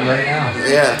 Top 5 right now.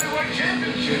 Yeah.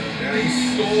 And he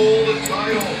stole the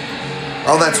title.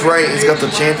 Oh, that's right. He's got the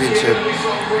championship.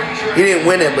 He didn't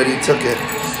win it, but he took it.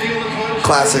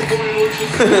 Classic. And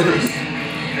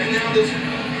now this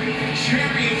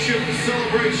championship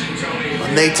celebration, Tony.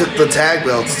 And they took the tag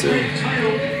belts too. The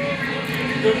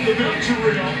belts are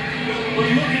real, but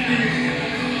look at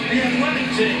the athletic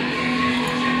team.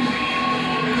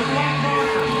 And the black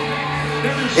marker.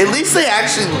 At least they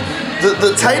actually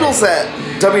the titles that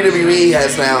WWE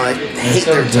has now. I hate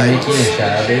So their gimmicky titles. and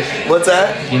childish. What's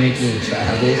that? Gimmicky and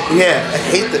childish. Yeah, I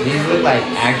hate them. These look like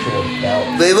actual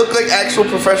belts. They look like actual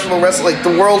professional wrestling, like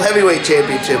the World Heavyweight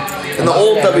Championship and the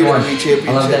old WWE I love that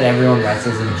Championship. everyone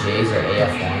wrestles in J's or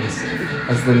AF1s.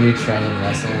 That's the new trend in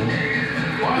wrestling.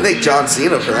 I think John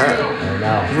Cena for that. I don't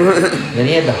know. Then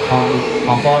he had the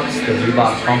pump ups, the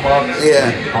Reebok pump ups. Yeah.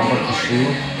 Pump up the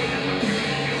shoe.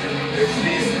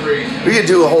 We could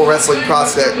do a whole wrestling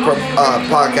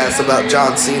podcast about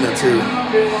John Cena too.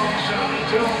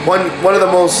 One of the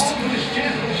most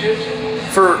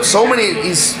for so many,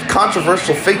 he's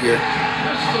controversial figure.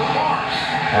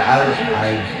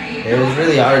 It was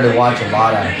really hard to watch a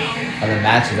lot of the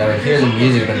matches. I would hear the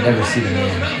music but never see the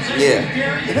name. Yeah.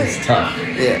 It's tough.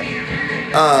 Yeah.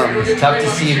 It's tough to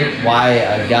see why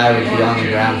a guy would be on the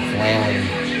ground flailing.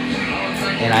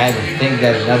 And I had to think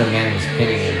that another man was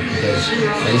pinning him because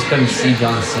I just couldn't see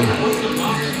John Cena.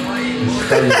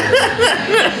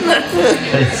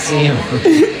 Couldn't see him.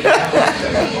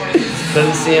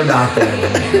 Couldn't see him out there.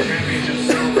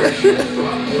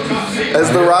 As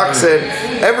The Rock said,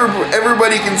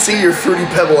 everybody can see your Fruity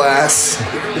Pebble ass.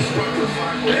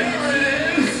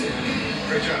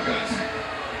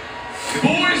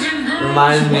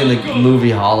 Reminds me of the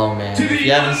movie Hollow Man. If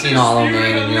you haven't seen Hollow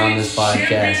Man and you're on this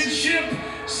podcast,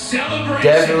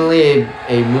 definitely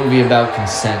a movie about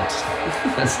consent.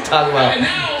 Let's talk about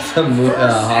the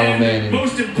Hollow Man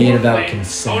and being about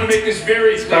consent. I want to make this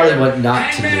very it's probably what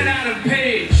not to do. Hangman and Adam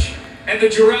Page and the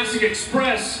Jurassic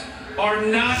Express are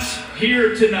not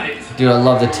here tonight. Dude, I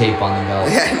love the tape on the belt.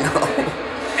 Yeah, I know.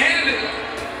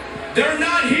 And they're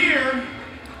not here,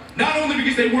 not only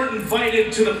because they weren't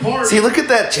invited to the party. See, look at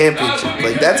that championship.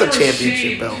 Like, that's a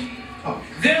championship belt.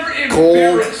 They're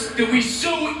embarrassed that we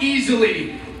so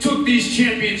easily took these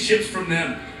championships from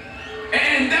them.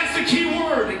 And that's the key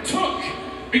word, took.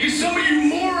 Because some of you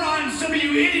morons, some of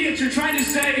you idiots are trying to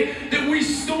say that we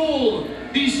stole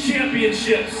these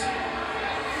championships.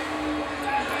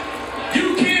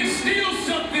 You can't steal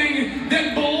something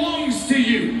that belongs to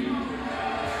you.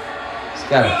 It's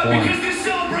got a point. Because this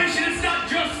celebration is not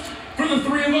just for the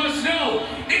three of us, no.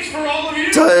 It's for all of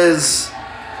you. Does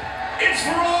It's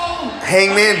for all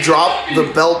Hangman drop the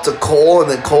belt to Cole and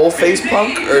then Cole face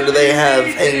Punk? Or do they have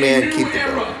Hangman keep the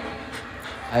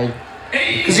belt?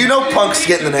 Because you know Punk's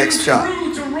getting the next shot.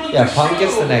 Yeah, Punk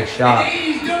gets the next shot.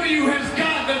 AEW has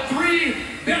got the three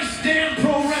best damn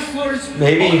pro wrestlers.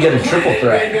 Maybe you get a triple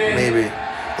threat. Maybe.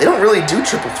 They don't really do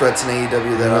triple threats in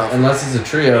AEW that often. Unless it's a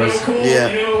trios. Yeah.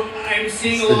 It's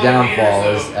the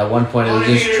downfall. At one point it was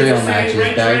just trio matches,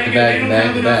 back to back to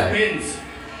back to back.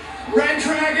 Red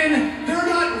Dragon, they're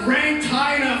not ranked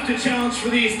high enough to challenge for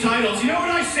these titles. You know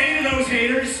what I say to those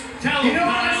haters? Tell them. You know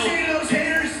what I say to those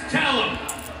haters? Tell them.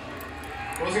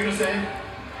 What was I gonna say?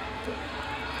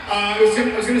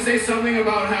 I was gonna say something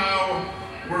about how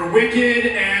we're wicked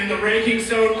and the rankings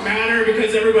don't matter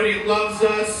because everybody loves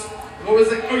us. What was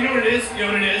it? Oh, you know what it is? You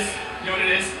know what it is? You know what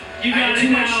it is? You got too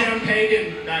much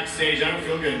champagne backstage. I don't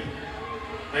feel good.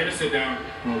 I had to sit down.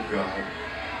 Oh, God.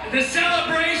 The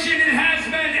celebration, it has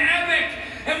been epic.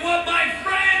 And what my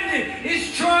friend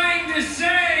is trying to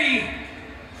say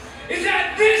is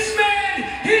that this man,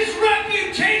 his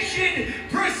reputation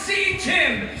precedes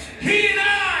him. He and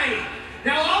I.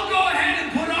 Now I'll go ahead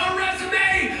and put our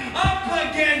resume up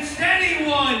against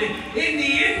anyone in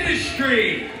the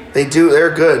industry. They do.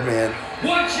 They're good, man.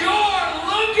 What you're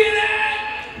looking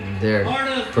at They're are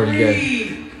the pretty good.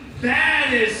 three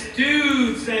baddest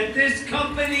dudes that this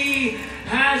company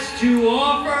has to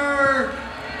offer,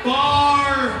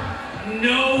 bar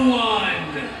no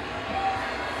one.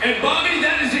 And Bobby,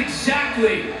 that is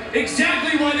exactly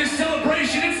why this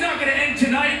celebration, it's not going to end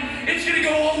tonight. It's going to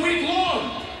go all week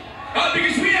long.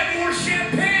 Because we have more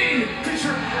champagne to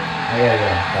drink. I gotta go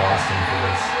to Boston for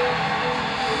this.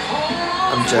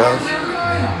 I'm jealous.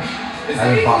 I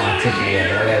haven't bought my ticket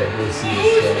yet, but I gotta go see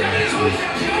this show next week.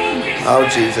 Oh,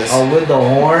 Jesus. Oh, with the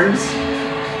horns?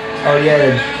 Oh, yeah,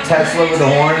 the Tesla with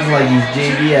the horns like he's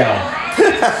JBL.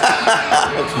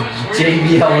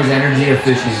 JBL was energy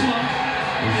efficient.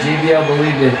 If JBL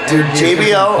believed it. Dude,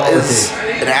 JBL is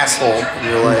an asshole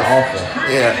in your life. He's awful.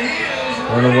 Yeah.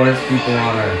 One of the worst people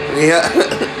on earth. Yeah.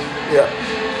 Yeah.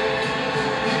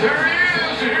 There he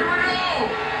is. Here we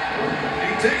go.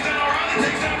 He takes down O'Reilly,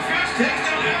 takes down Fish, takes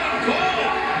down Adam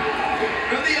Cole.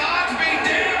 And the odds be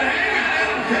damned. Hangman and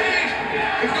Adam Page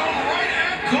is going right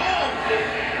at Cole.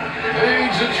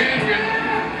 Page, the champion,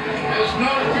 has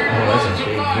no fear Oh, that's a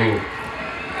of big fight. move.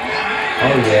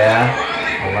 Oh, yeah.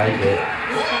 I like it.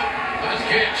 Nice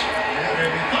catch.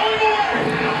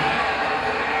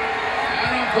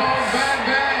 Adam Cole, bad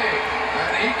day.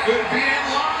 And he could be in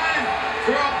line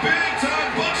for a big time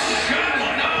butt shot.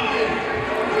 No.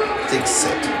 Big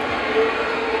set.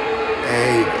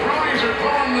 Hey. Cronies are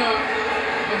pulling the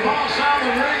boss out of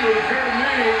the ring, it would appear to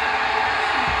me.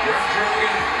 Red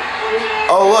Dragon.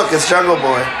 Oh, look, it's Jungle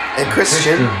Boy and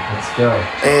Christian Let's go.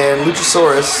 and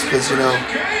Luchasaurus, because, you know,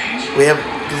 we have,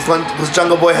 because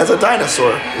Jungle Boy has a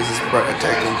dinosaur, is his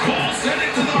attacking. Cole sent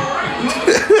it to the ring.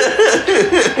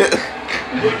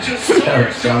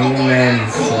 Jungle Man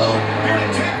is so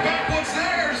annoying. Take back what's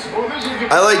theirs. Well, this is the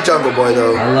I like Jungle Boy,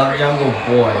 though. I love Jungle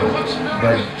Boy,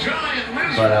 but giant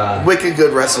But Wicked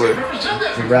good wrestler.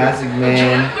 Jurassic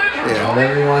Man,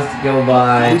 whatever he wants to go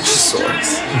by.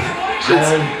 Luchasaurus. I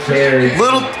don't care.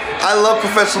 I love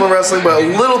professional wrestling, but a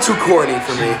little too corny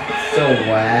for me. So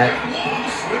whack.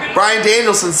 Brian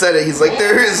Danielson said it. He's like,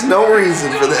 there is no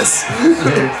reason for this.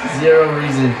 There's zero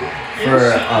reason for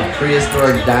a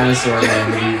prehistoric dinosaur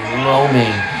man to be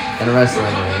roaming in a wrestling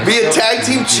ring. Be a tag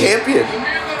team champion.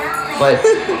 But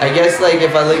I guess like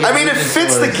if I look at it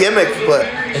fits the gimmick, but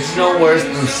it's no worse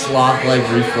than sloth-like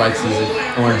reflexes of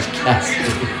Orange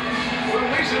Cassidy.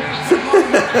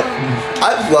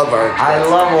 I love Orange Cassidy. I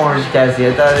love Orange Cassidy.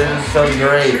 I thought it was so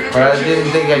great, but I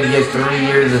didn't think I'd get 3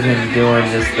 years of him doing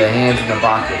just the hands in the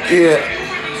pocket. Yeah.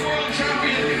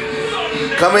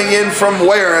 Coming in from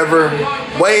wherever,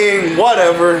 weighing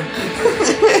whatever.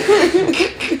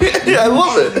 Yeah, I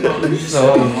love it.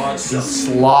 So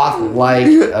sloth-like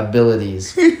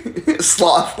abilities.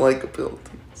 Sloth-like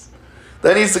abilities.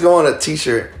 That needs to go on a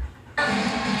t-shirt.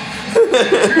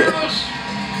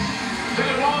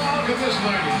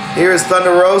 Here is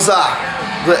Thunder Rosa,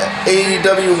 the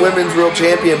AEW Women's World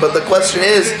Champion. But the question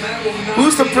is,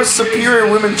 who's the superior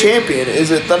women champion?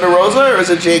 Is it Thunder Rosa or is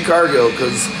it Jade Cargill?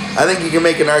 Because I think you can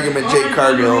make an argument Jade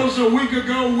Cargill.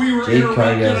 Jade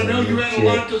Cargill is a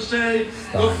legit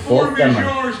star. Both of them are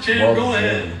world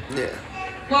champion. Yeah.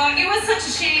 Well, it was such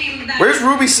a shame that Where's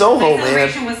Ruby Soho, the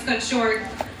man? celebration was cut short.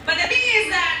 But the thing is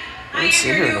that I am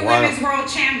your new women's world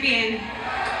champion.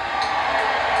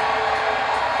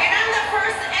 And I'm the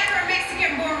first ever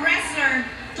Mexican-born wrestler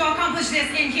to accomplish this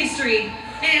in history.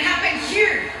 And it happened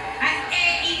here at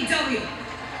AEW.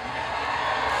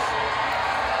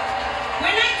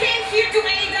 When I came here to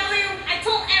AEW, I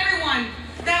told everyone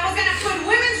that I was going to put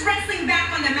women's wrestling back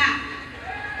on the map.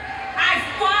 I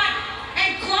fought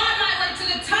and clawed my way to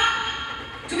the top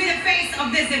to be the face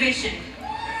of this division.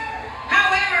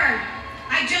 However,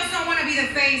 I just don't want to be the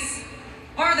face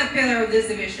or the pillar of this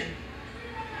division.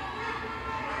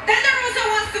 Thunder Rosa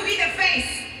wants to be the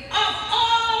face of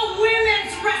all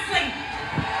women's wrestling.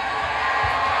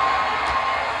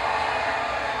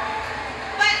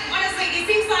 But honestly, it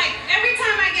seems like every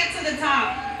time I get to the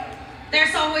top,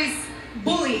 there's always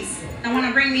bullies that want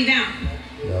to bring me down.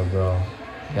 Yo, bro.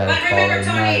 But remember,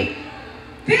 Tony,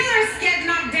 pillars get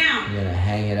knocked down. I'm gonna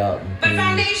hang it up. But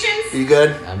foundations, You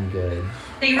good? I'm good.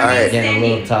 they All right. remain Getting a standing.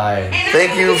 little tired. And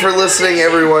Thank you for listening,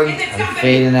 everyone. I'm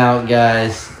fading out,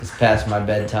 guys. It's past my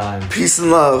bedtime. Peace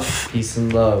and love. Peace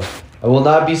and love. I will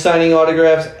not be signing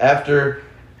autographs after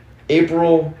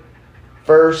April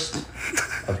 1st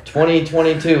of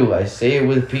 2022. I say it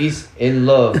with peace and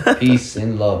love. Peace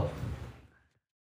and love.